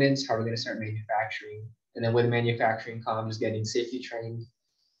components, how we're going to start manufacturing. And then with manufacturing comes getting safety trained,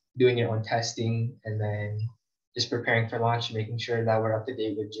 doing your own testing, and then just preparing for launch and making sure that we're up to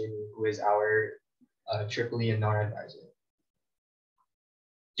date with Jimmy, who is our Triple E and NAR advisor.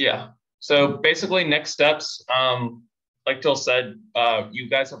 Yeah. So basically next steps, like Joel said, you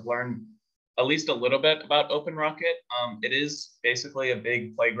guys have learned at least a little bit about Open Rocket. It is basically a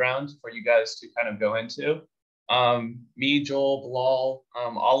big playground for you guys to kind of go into. Me, Joel, Bilal,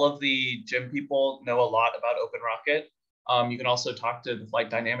 all of the gym people know a lot about Open Rocket. You can also talk to the flight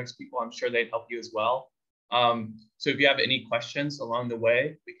dynamics people. I'm sure they'd help you as well. So if you have any questions along the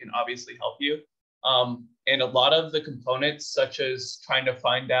way, we can obviously help you. And a lot of the components, such as trying to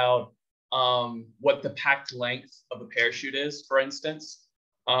find out what the packed length of a parachute is, for instance,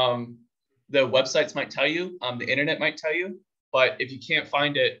 the websites might tell you, the internet might tell you, but if you can't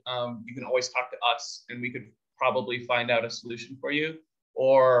find it, you can always talk to us and we could probably find out a solution for you,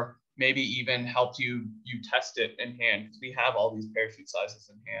 or maybe even help you test it in hand, because we have all these parachute sizes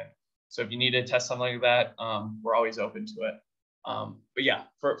in hand. So if you need to test something like that, we're always open to it. But yeah,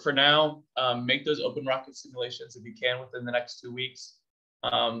 for now, make those Open Rocket simulations if you can within the next 2 weeks.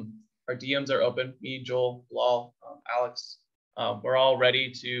 Our DMs are open, me, Joel, Bilal, Alex. We're all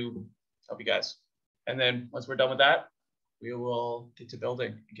ready to help you guys. And then once we're done with that, we will get to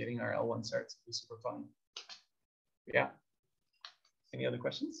building and getting our L1 starts. It'll be super fun. Yeah. Any other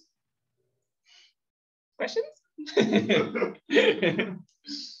questions? Questions?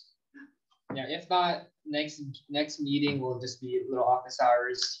 Yeah, if not, next meeting will just be little office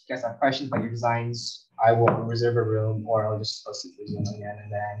hours. If you guys have questions about your designs, I will reserve a room, or I'll just post it for Zoom again,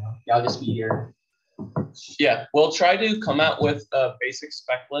 and then I'll just be here. Yeah, we'll try to come out with a basic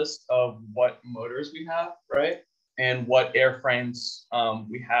spec list of what motors we have, right? And what airframes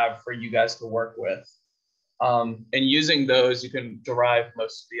we have for you guys to work with. And using those, you can derive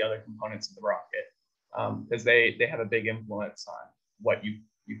most of the other components of the rocket, because they have a big influence on what you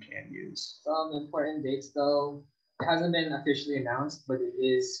can use. Some important dates though, it hasn't been officially announced, but it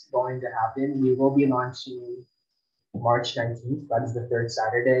is going to happen. We will be launching March 19th. That is the third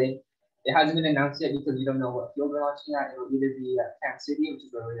Saturday. It hasn't been announced yet because we don't know what field we're launching at. It will either be at Camp City, which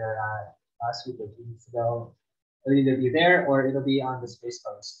is where we were at last week or 2 weeks ago. It'll either be there or it'll be on the Space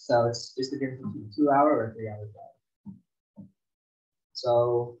Coast. So it's just a difference between 2 hour or 3 hour drive.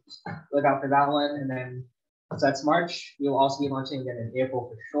 So look out for that one. And then, so that's March. We will also be launching again in April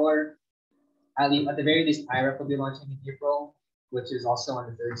for sure. At the very least, IREF will be launching in April, which is also on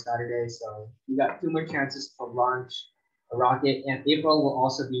the third Saturday. So you got 2 more chances to launch a rocket. And April will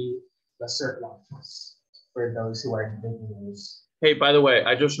also be the cert launches for those who are making those. Hey, by the way,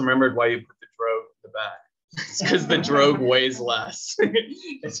 I just remembered why you put the drogue in the back. It's because the drogue weighs less.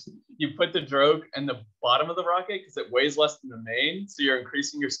 You put the drogue in the bottom of the rocket because it weighs less than the main. So you're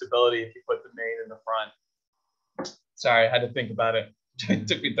increasing your stability if you put the main in the front. Sorry, I had to think about it. It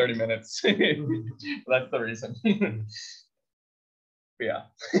took me 30 minutes. That's the reason. But yeah.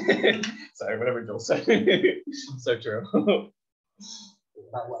 Sorry, whatever Joel said. So true.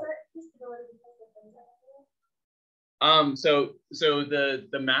 So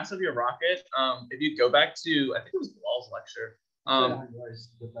the mass of your rocket, if you go back to, I think it was Wall's lecture.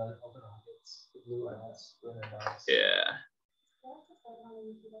 Yeah.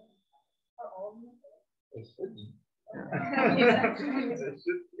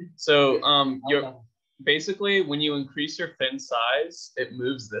 So you're basically, when you increase your fin size, it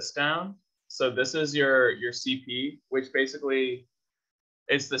moves this down. So this is your CP, which basically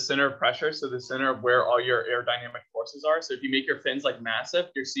is the center of pressure. So the center of where all your aerodynamic forces are. So if you make your fins like massive,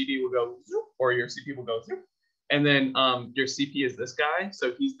 your CD will go zoop, or your CP will go zoop. And then your CP is this guy.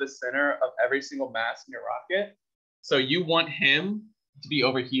 So he's the center of every single mass in your rocket. So you want him to be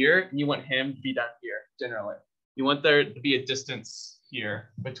over here, and you want him to be down here, generally. You want there to be a distance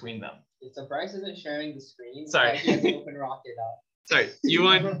here between them. So Bryce isn't sharing the screen. Sorry. He has to open rocket up. Sorry, you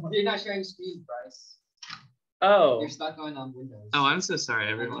want... You're not sharing screen, Bryce. Oh. You're stuck on Windows. Oh, I'm so sorry,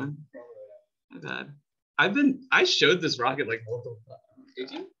 everyone. My bad. I showed this rocket like multiple times.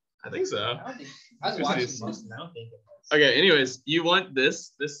 Did you? I think so. I was watching most, and I don't think it was. Okay, anyways, you want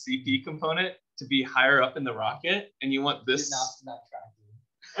this CP component to be higher up in the rocket, and you want this... It's not tracking.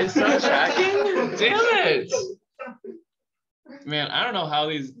 It's not tracking? Damn it! Man, I don't know how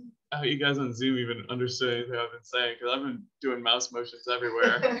you guys on Zoom even understood anything I've been saying, because I've been doing mouse motions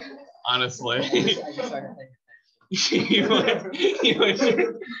everywhere, honestly. I just started paying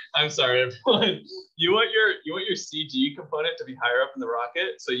I'm sorry, everyone. You want your CG component to be higher up in the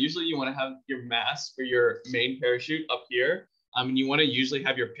rocket. So usually you want to have your mass for your main parachute up here. And you want to usually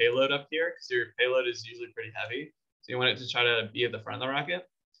have your payload up here because your payload is usually pretty heavy. So you want it to try to be at the front of the rocket.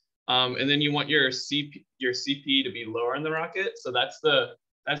 And then you want your CP to be lower in the rocket. So that's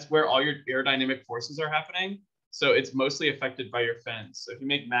where all your aerodynamic forces are happening. So it's mostly affected by your fins. So if you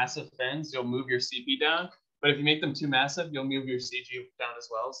make massive fins, you'll move your CP down. But if you make them too massive, you'll move your CG down as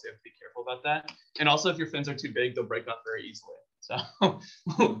well. So you have to be careful about that. And also, if your fins are too big, they'll break off very easily. So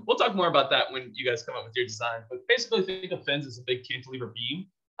we'll talk more about that when you guys come up with your design. But basically, think of fins as a big cantilever beam.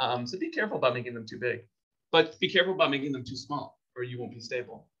 So be careful about making them too big. But be careful about making them too small, or you won't be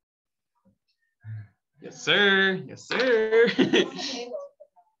stable. Yes, sir. Yes, sir.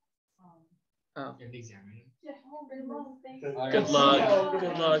 Oh. You're the examiner. Good luck.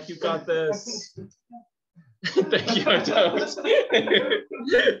 Good luck. You got this. Thank you, Toes.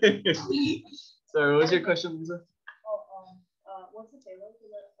 So, what was your question, Lisa? What's the payload for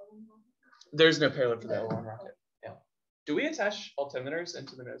the L1 rocket? There's no payload for the L1 rocket. Yeah. Do we attach altimeters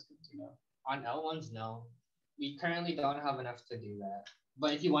into the nose cone? No. On L1s, no. We currently don't have enough to do that.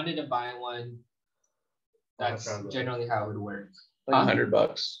 But if you wanted to buy one, that's generally how it would work.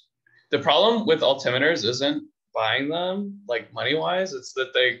 $100. The problem with altimeters isn't buying them, like money-wise. It's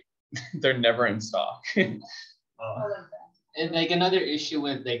that they're never in stock. And like another issue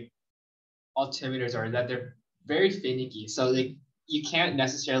with like altimeters are that they're very finicky. So like you can't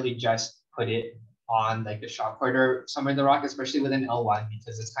necessarily just put it on like the shock port or somewhere in the rocket, especially with an L1,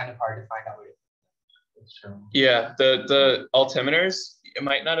 because it's kind of hard to find out where it's from. Yeah, the altimeters, it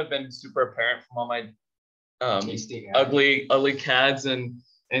might not have been super apparent from all my ugly CADs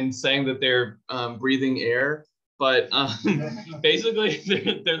and saying that they're breathing air, but basically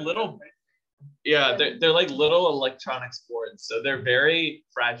they're little, yeah, they're like little electronics boards, so they're very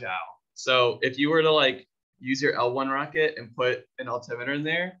fragile. So if you were to like use your L1 rocket and put an altimeter in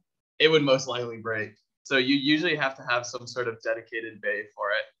there, it would most likely break. So you usually have to have some sort of dedicated bay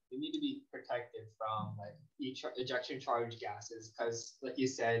for it. You need to be protected from like ejection charge gases, because like you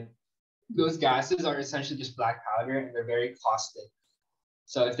said, those gases are essentially just black powder and they're very caustic.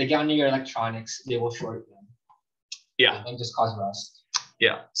 So if they get under your electronics, they will short them. Yeah. And just cause rust.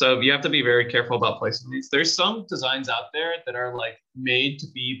 Yeah. So you have to be very careful about placing these. There's some designs out there that are like made to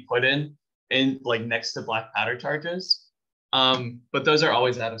be put in like next to black powder charges. But those are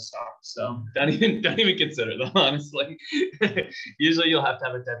always out of stock. So don't even consider them, honestly. Usually you'll have to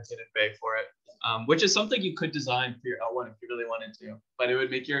have a dedicated bay for it. Which is something you could design for your L1 if you really wanted to, but it would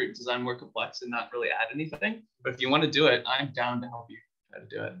make your design more complex and not really add anything. But if you want to do it, I'm down to help you try to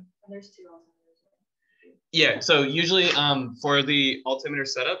do it. And there's 2 alternatives. Yeah, so usually for the altimeter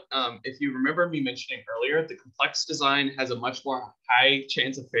setup, if you remember me mentioning earlier, the complex design has a much more high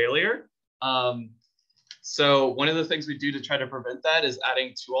chance of failure. So one of the things we do to try to prevent that is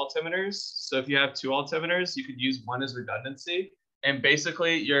adding 2 altimeters. So if you have 2 altimeters, you could use one as redundancy. And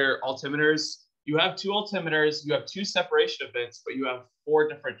basically your altimeters, you have 2 altimeters, you have 2 separation events, but you have 4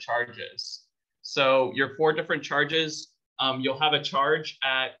 different charges. So your 4 different charges, you'll have a charge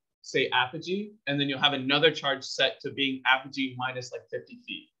at, say, apogee, and then you'll have another charge set to being apogee minus like 50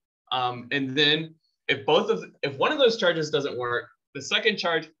 feet. And then if one of those charges doesn't work, the second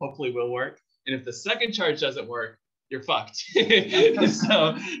charge hopefully will work. And if the second charge doesn't work, you're fucked.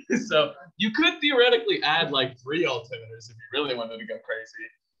 so you could theoretically add like 3 altimeters if you really wanted to go crazy.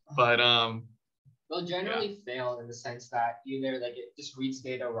 But they'll generally fail in the sense that either like it just reads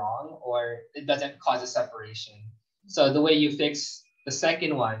data wrong or it doesn't cause a separation. So the way you fix the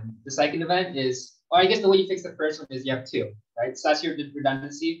second one, the second event is, or I guess the way you fix the first one is you have 2, right? So that's your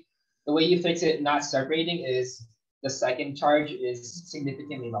redundancy. The way you fix it not separating is the second charge is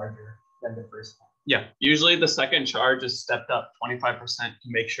significantly larger than the first one. Yeah, usually the second charge is stepped up 25% to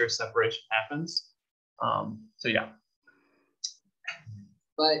make sure separation happens. So yeah.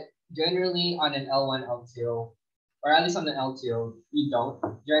 But generally on an L1, L2, or at least on the L2, you don't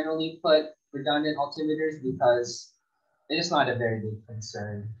generally put redundant altimeters because it's just not a very big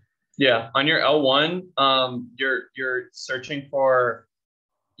concern. Yeah, on your L1, you're searching for,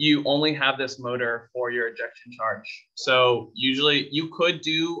 you only have this motor for your ejection charge. So usually you could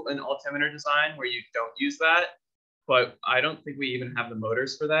do an altimeter design where you don't use that, but I don't think we even have the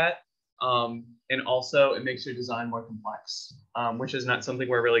motors for that. And also it makes your design more complex, which is not something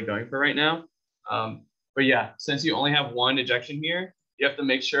we're really going for right now. But yeah, since you only have 1 ejection here, you have to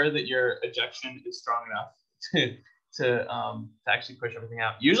make sure that your ejection is strong enough to actually push everything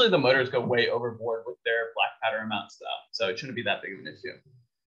out. Usually the motors go way overboard with their black powder amounts though, so it shouldn't be that big of an issue.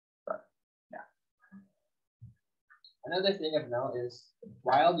 But yeah. Another thing of note is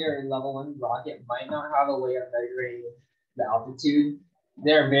while your level 1 rocket might not have a way of measuring the altitude,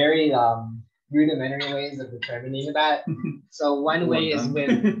 there are very rudimentary ways of determining that. So one way is with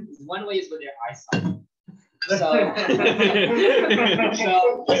your eyesight. So what you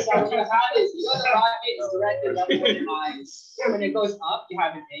have is, the rocket is directed up with your eyes. When it goes up, you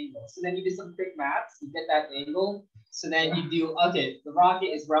have an angle. So then you do some quick maths, you get that angle. So then you do, okay, the rocket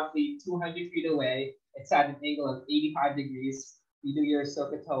is roughly 200 feet away. It's at an angle of 85 degrees. You do your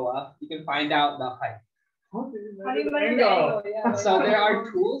SOHCAHTOA, you can find out the height. How do you measure the angle? Yeah. So there are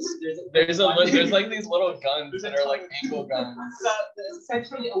tools. There's like these little guns that are like angle guns. So it's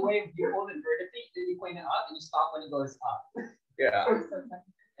essentially a way of you hold it vertically, then you point it up, and you stop when it goes up. Yeah.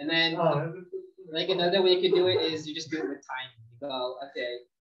 And then like another way you could do it is you just do it with time. You go, okay,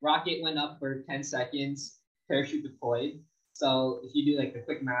 rocket went up for 10 seconds, parachute deployed. So if you do like the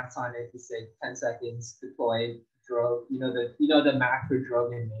quick maths on it, you say 10 seconds deployed, drove. You know the math for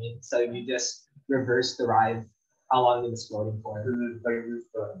drove in main. So you just reverse derive how long it was floating for. Like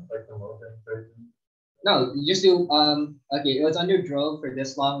the motion version? No, you just do okay, it was under drove for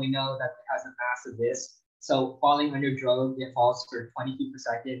this long. We know that it has a mass of this. So falling under drove, it falls for 20 feet per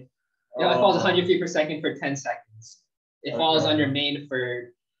second. It falls 100 feet per second for 10 seconds. It falls under main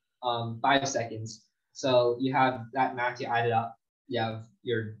for 5 seconds. So you have that math, you add it up, you have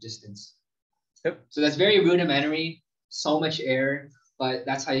your distance. Yep. So that's very rudimentary, so much error, but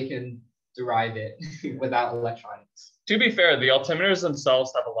that's how you can derive it without electronics. To be fair, the altimeters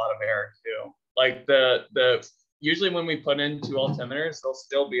themselves have a lot of error too. Like usually when we put in two altimeters, they'll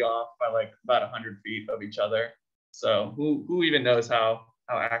still be off by like about 100 feet of each other. So who even knows how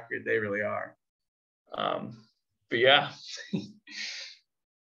accurate they really are? But yeah.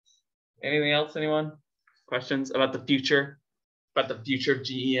 Anything else, anyone? Questions about the future of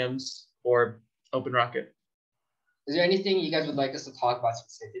GEMs or Open Rocket? Is there anything you guys would like us to talk about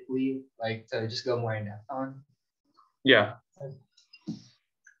specifically, like to just go more in depth on? Yeah. I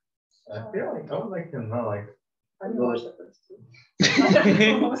feel like I would like to know, like, I didn't watch the first two.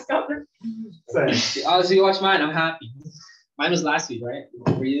 Almost covered. Oh, so you watched mine. I'm happy. Mine was last week, right?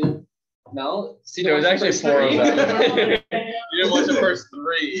 For you? No? See, there was actually 4 of them. You didn't watch the first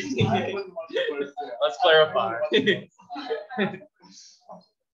 3. Let's clarify.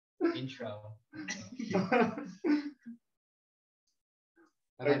 Intro.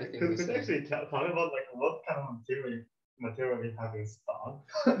 Could we actually talk about like what kind of material we have in stock?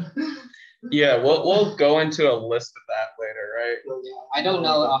 Yeah, we'll go into a list of that later, right? I don't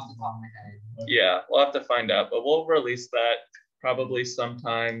know off the top of my head. Yeah, we'll have to find out, but we'll release that probably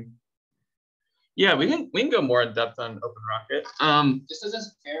sometime. Yeah, we can go more in depth on Open Rocket. Just as a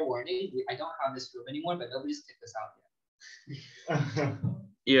fair warning, I don't have this room anymore, but nobody's kicked this out yet.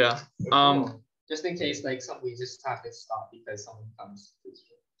 Yeah. Just in case, like, we just have to stop because someone comes.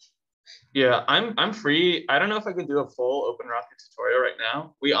 Yeah, I'm free. I don't know if I could do a full Open Rocket tutorial right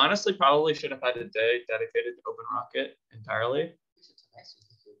now. We honestly probably should have had a day dedicated to Open Rocket entirely.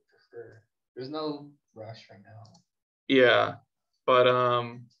 There's no rush right now. Yeah, but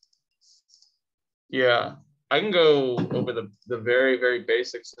yeah, I can go over the very, very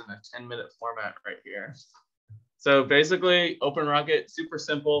basics in a 10-minute format right here. So basically, Open Rocket, super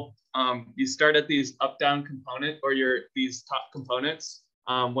simple. You start at these up-down component or these top components.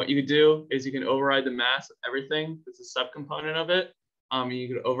 What you can do is you can override the mass of everything that's a subcomponent of it. You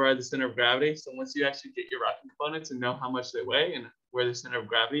can override the center of gravity. So once you actually get your rocket components and know how much they weigh and where the center of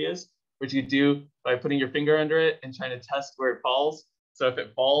gravity is, which you do by putting your finger under it and trying to test where it falls. So if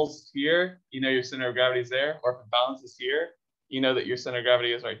it falls here, you know your center of gravity is there, or if it balances here, you know that your center of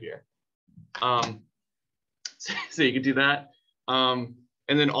gravity is right here. So you can do that. And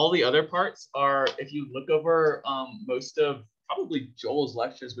then all the other parts are, if you look over most of probably Joel's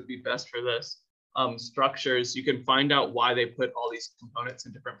lectures would be best for this, structures, you can find out why they put all these components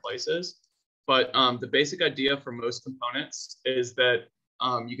in different places. But the basic idea for most components is that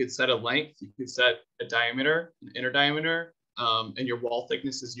you could set a length, you could set a diameter, an inner diameter, and your wall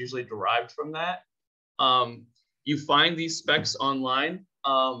thickness is usually derived from that. You find these specs online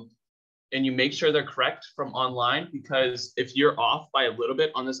and you make sure they're correct from online, because if you're off by a little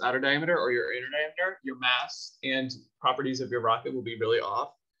bit on this outer diameter or your inner diameter, your mass and properties of your rocket will be really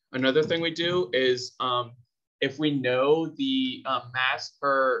off. Another thing we do is if we know the mass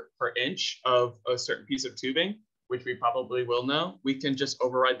per inch of a certain piece of tubing, which we probably will know, we can just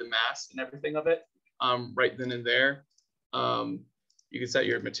override the mass and everything of it right then and there. You can set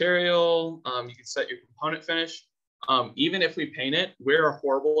your material, you can set your component finish. Even if we paint it, we're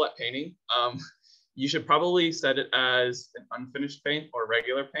horrible at painting. You should probably set it as an unfinished paint or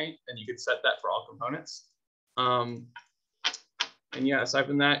regular paint, and you can set that for all components. And yeah, aside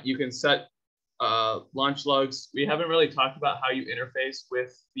from that, you can set launch lugs. We haven't really talked about how you interface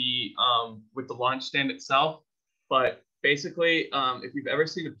with the launch stand itself, but basically, if you've ever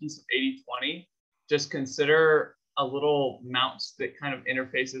seen a piece of 80/20, just consider a little mount that kind of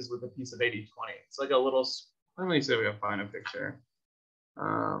interfaces with a piece of 80/20. It's like a little, let me see if we can find a picture.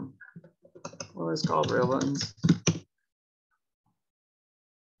 What is called rail buttons?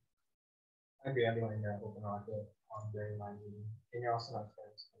 I agree, everyone in there Open Rocket during my meeting. And you're also not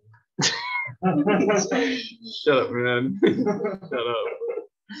friends. Shut up, man. Shut up.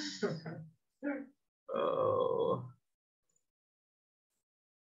 Oh.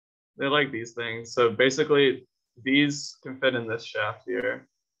 They like these things. So basically, these can fit in this shaft here.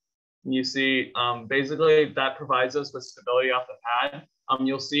 You see, basically that provides us with stability off the pad.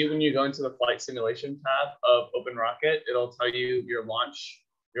 You'll see when you go into the flight simulation tab of Open Rocket, it'll tell you your launch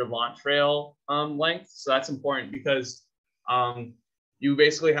rail length. So that's important because you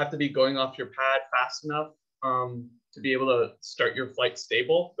basically have to be going off your pad fast enough to be able to start your flight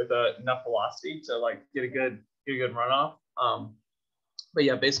stable with enough velocity to like get a good runoff. But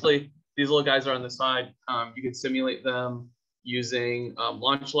yeah, basically these little guys are on the side. You can simulate them using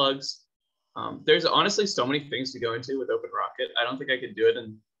launch lugs. There's honestly so many things to go into with Open Rocket. I don't think I could do it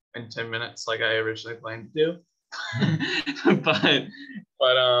in 10 minutes like I originally planned to do.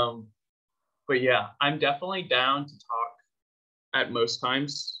 but yeah, I'm definitely down to talk at most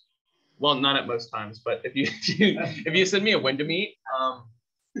times well, not at most times, but if you send me a when to meet,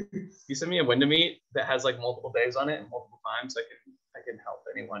 you send me a when to meet that has like multiple days on it and multiple times, I can help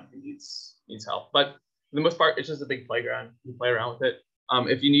anyone who needs help. But for the most part, it's just a big playground. You play around with it.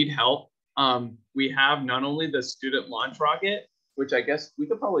 If you need help, we have not only the student launch rocket, which I guess we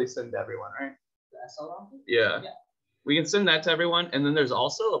could probably send to everyone, right? The SL rocket? Yeah. We can send that to everyone. And then there's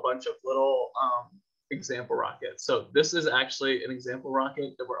also a bunch of little example rockets. So this is actually an example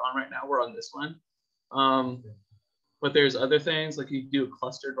rocket that we're on right now. We're on this one. But there's other things like you do a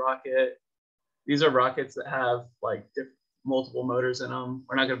clustered rocket. These are rockets that have like multiple motors in them.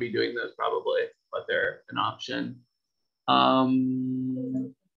 We're not going to be doing those probably, but they're an option.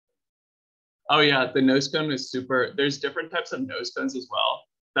 Oh yeah, the nose cone is super. There's different types of nose cones as well.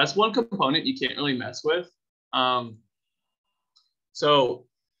 That's one component you can't really mess with. So,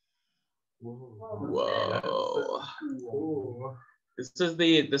 whoa. This is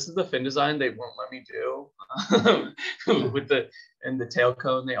the fin design they won't let me do. With the tail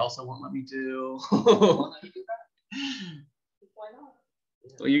cone, they also won't let me do. Why not?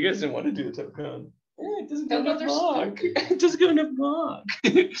 Well, you guys didn't want to do the tail cone. Yeah, it doesn't go Tail enough cones are Mog. It doesn't go enough Mog.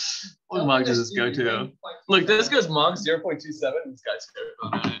 What Mog does this go to? Look, this goes Mog 0.27. This guy's tail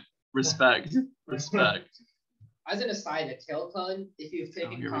cone. Respect. As an aside, a tail cone, if you've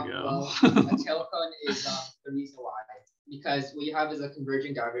taken here we go. well, a tail cone is the reason why. Because what you have is a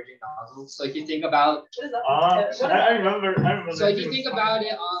converging diverging nozzle. So if you think about I remember. So if you think about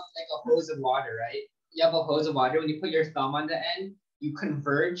it like a hose of water, right? You have a hose of water. When you put your thumb on the end, you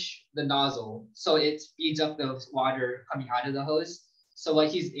converge the nozzle. So it speeds up the water coming out of the hose. So what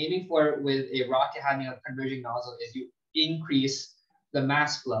he's aiming for with a rocket having a converging nozzle is you increase the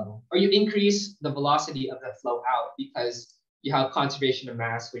mass flow, or you increase the velocity of the flow out, because you have conservation of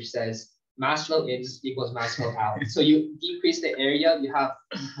mass, which says mass flow in equals mass flow out. So you decrease the area, you have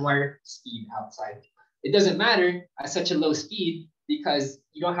more speed outside. It doesn't matter at such a low speed because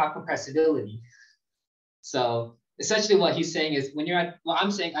you don't have compressibility. So essentially what he's saying is what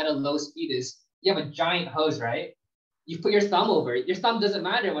I'm saying at a low speed is you have a giant hose, right? You put your thumb over it. Your thumb doesn't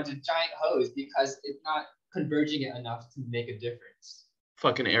matter when it's a giant hose because it's not converging it enough to make a difference.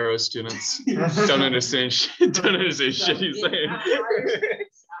 Fucking aero students don't understand shit. Don't understand shit he's saying. A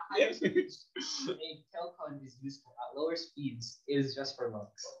tail cone is useful at lower speeds. It is just for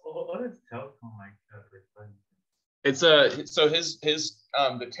looks. What is tail cone like? It's so his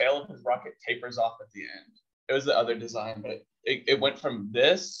the tail of his rocket tapers off at the end. It was the other design, but it went from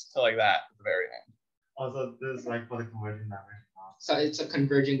this to like that at the very end. Also, this is like for the conversion diverging nozzle. So it's a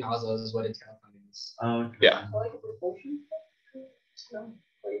converging nozzle is what a tail cone is. Okay. Yeah. Like a propulsion? No.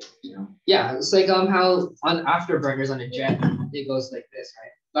 Yeah, it's like how on afterburners on a jet, it goes like this,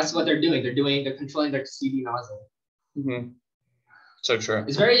 right? That's what they're doing. They're controlling their CD nozzle. Mm-hmm. So true.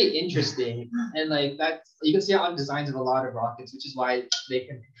 It's very interesting, and like that, you can see it on designs of a lot of rockets, which is why they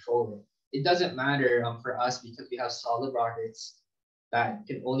can control it. It doesn't matter for us because we have solid rockets that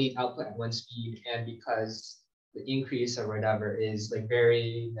can only output at one speed, and because the increase or whatever is like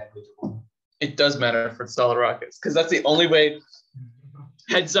very negligible. It does matter for solid rockets because that's the only way.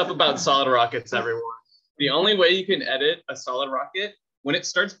 Heads up about solid rockets, everyone. The only way you can edit a solid rocket, when it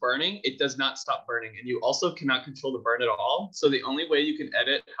starts burning, it does not stop burning. And you also cannot control the burn at all. So the only way you can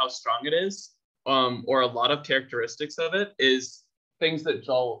edit how strong it is, or a lot of characteristics of it, is things that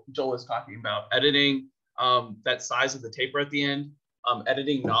Joel is talking about. Editing that size of the taper at the end,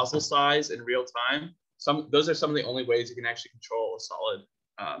 editing nozzle size in real time. Those are some of the only ways you can actually control a solid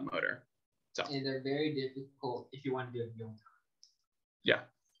motor. So. And they're very difficult if you want to do it real time. Yeah,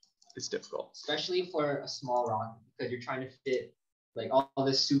 it's difficult. Especially for a small rocket, because you're trying to fit like all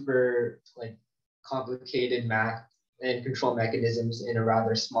this super like complicated math and control mechanisms in a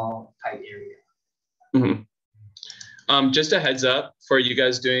rather small tight area. Mm-hmm. Just a heads up for you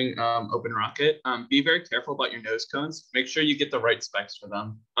guys doing open rocket, be very careful about your nose cones. Make sure you get the right specs for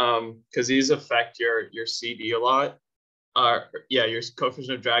them because these affect your CD a lot. Your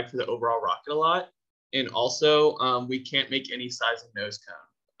coefficient of drag for the overall rocket a lot. And also, we can't make any size of nose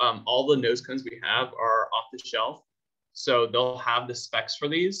cone. All the nose cones we have are off the shelf. So they'll have the specs for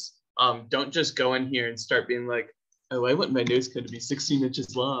these. Don't just go in here and start being like, oh, I want my nose cone to be 16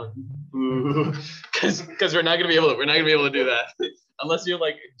 inches long. Because we're not gonna be able to do that. Unless you're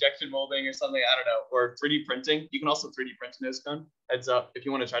like injection molding or something, I don't know, or 3D printing. You can also 3D print a nose cone. Heads up, if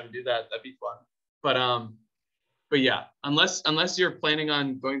you want to try to do that, that'd be fun. But yeah, unless you're planning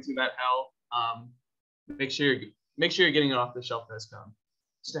on going through that hell, make sure you're getting it off the shelf nose cone.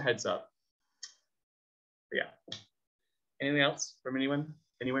 Just a heads up. But yeah. Anything else from anyone?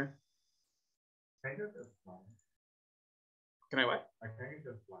 Anywhere? Can I just fly? Can I what? I can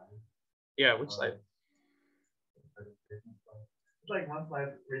just fly. Yeah, which slide? It's like one slide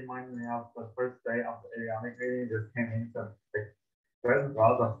reminded me of the first day of the avionics meeting. Just came in, so like, where's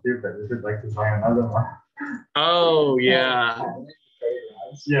rods are stupid. We should like design another one. Oh yeah.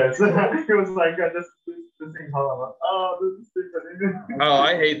 Yes, it was like this thing called. Like, oh, this is stupid. Oh,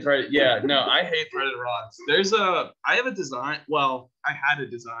 I hate threaded. Yeah, no, I hate threaded rods. I have a design. Well, I had a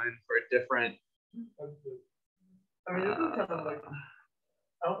design for a different. I mean, it's kind of like.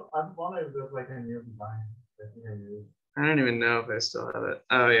 I'm wondering if there's like a new design that you can use. I don't even know if I still have it.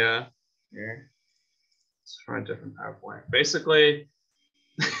 Oh yeah, here. It's from a different PowerPoint. Basically,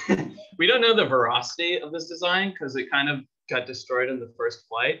 we don't know the veracity of this design because it kind of got destroyed in the first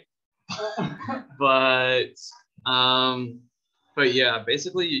flight. But yeah,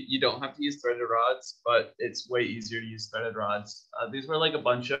 basically you don't have to use threaded rods, but it's way easier to use threaded rods. These were like a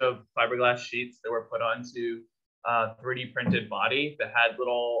bunch of fiberglass sheets that were put onto 3D printed body that had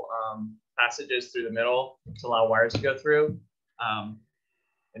little passages through the middle to allow wires to go through.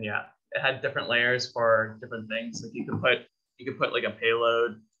 And yeah, it had different layers for different things. Like you could put like a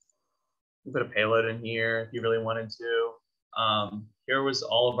payload. You put a payload in here if you really wanted to. Here was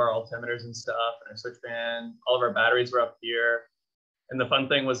all of our altimeters and stuff, and our switch band. All of our batteries were up here. And the fun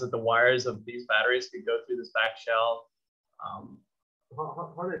thing was that the wires of these batteries could go through this back shell. How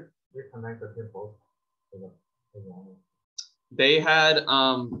did we connect the people? They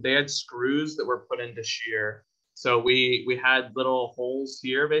had screws that were put into shear. So we had little holes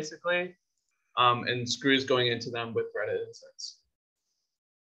here basically, and screws going into them with threaded inserts.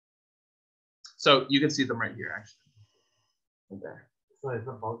 So you can see them right here actually. Right there. So is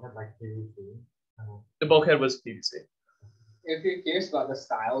the bulkhead like PVC? The bulkhead was PVC. If you're curious about the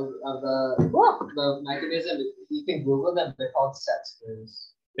style of the mechanism, you can Google them. They're called set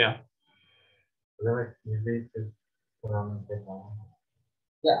screws. Yeah. They're like easy to put on the table.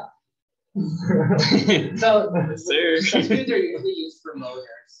 Yeah. So Yes, sir. set screws are usually used for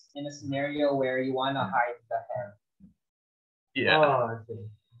motors in a scenario where you want to hide the head. Yeah. Oh, I see.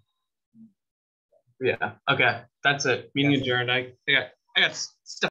 Yeah. Okay. That's it. Meeting adjourned. I got stuff.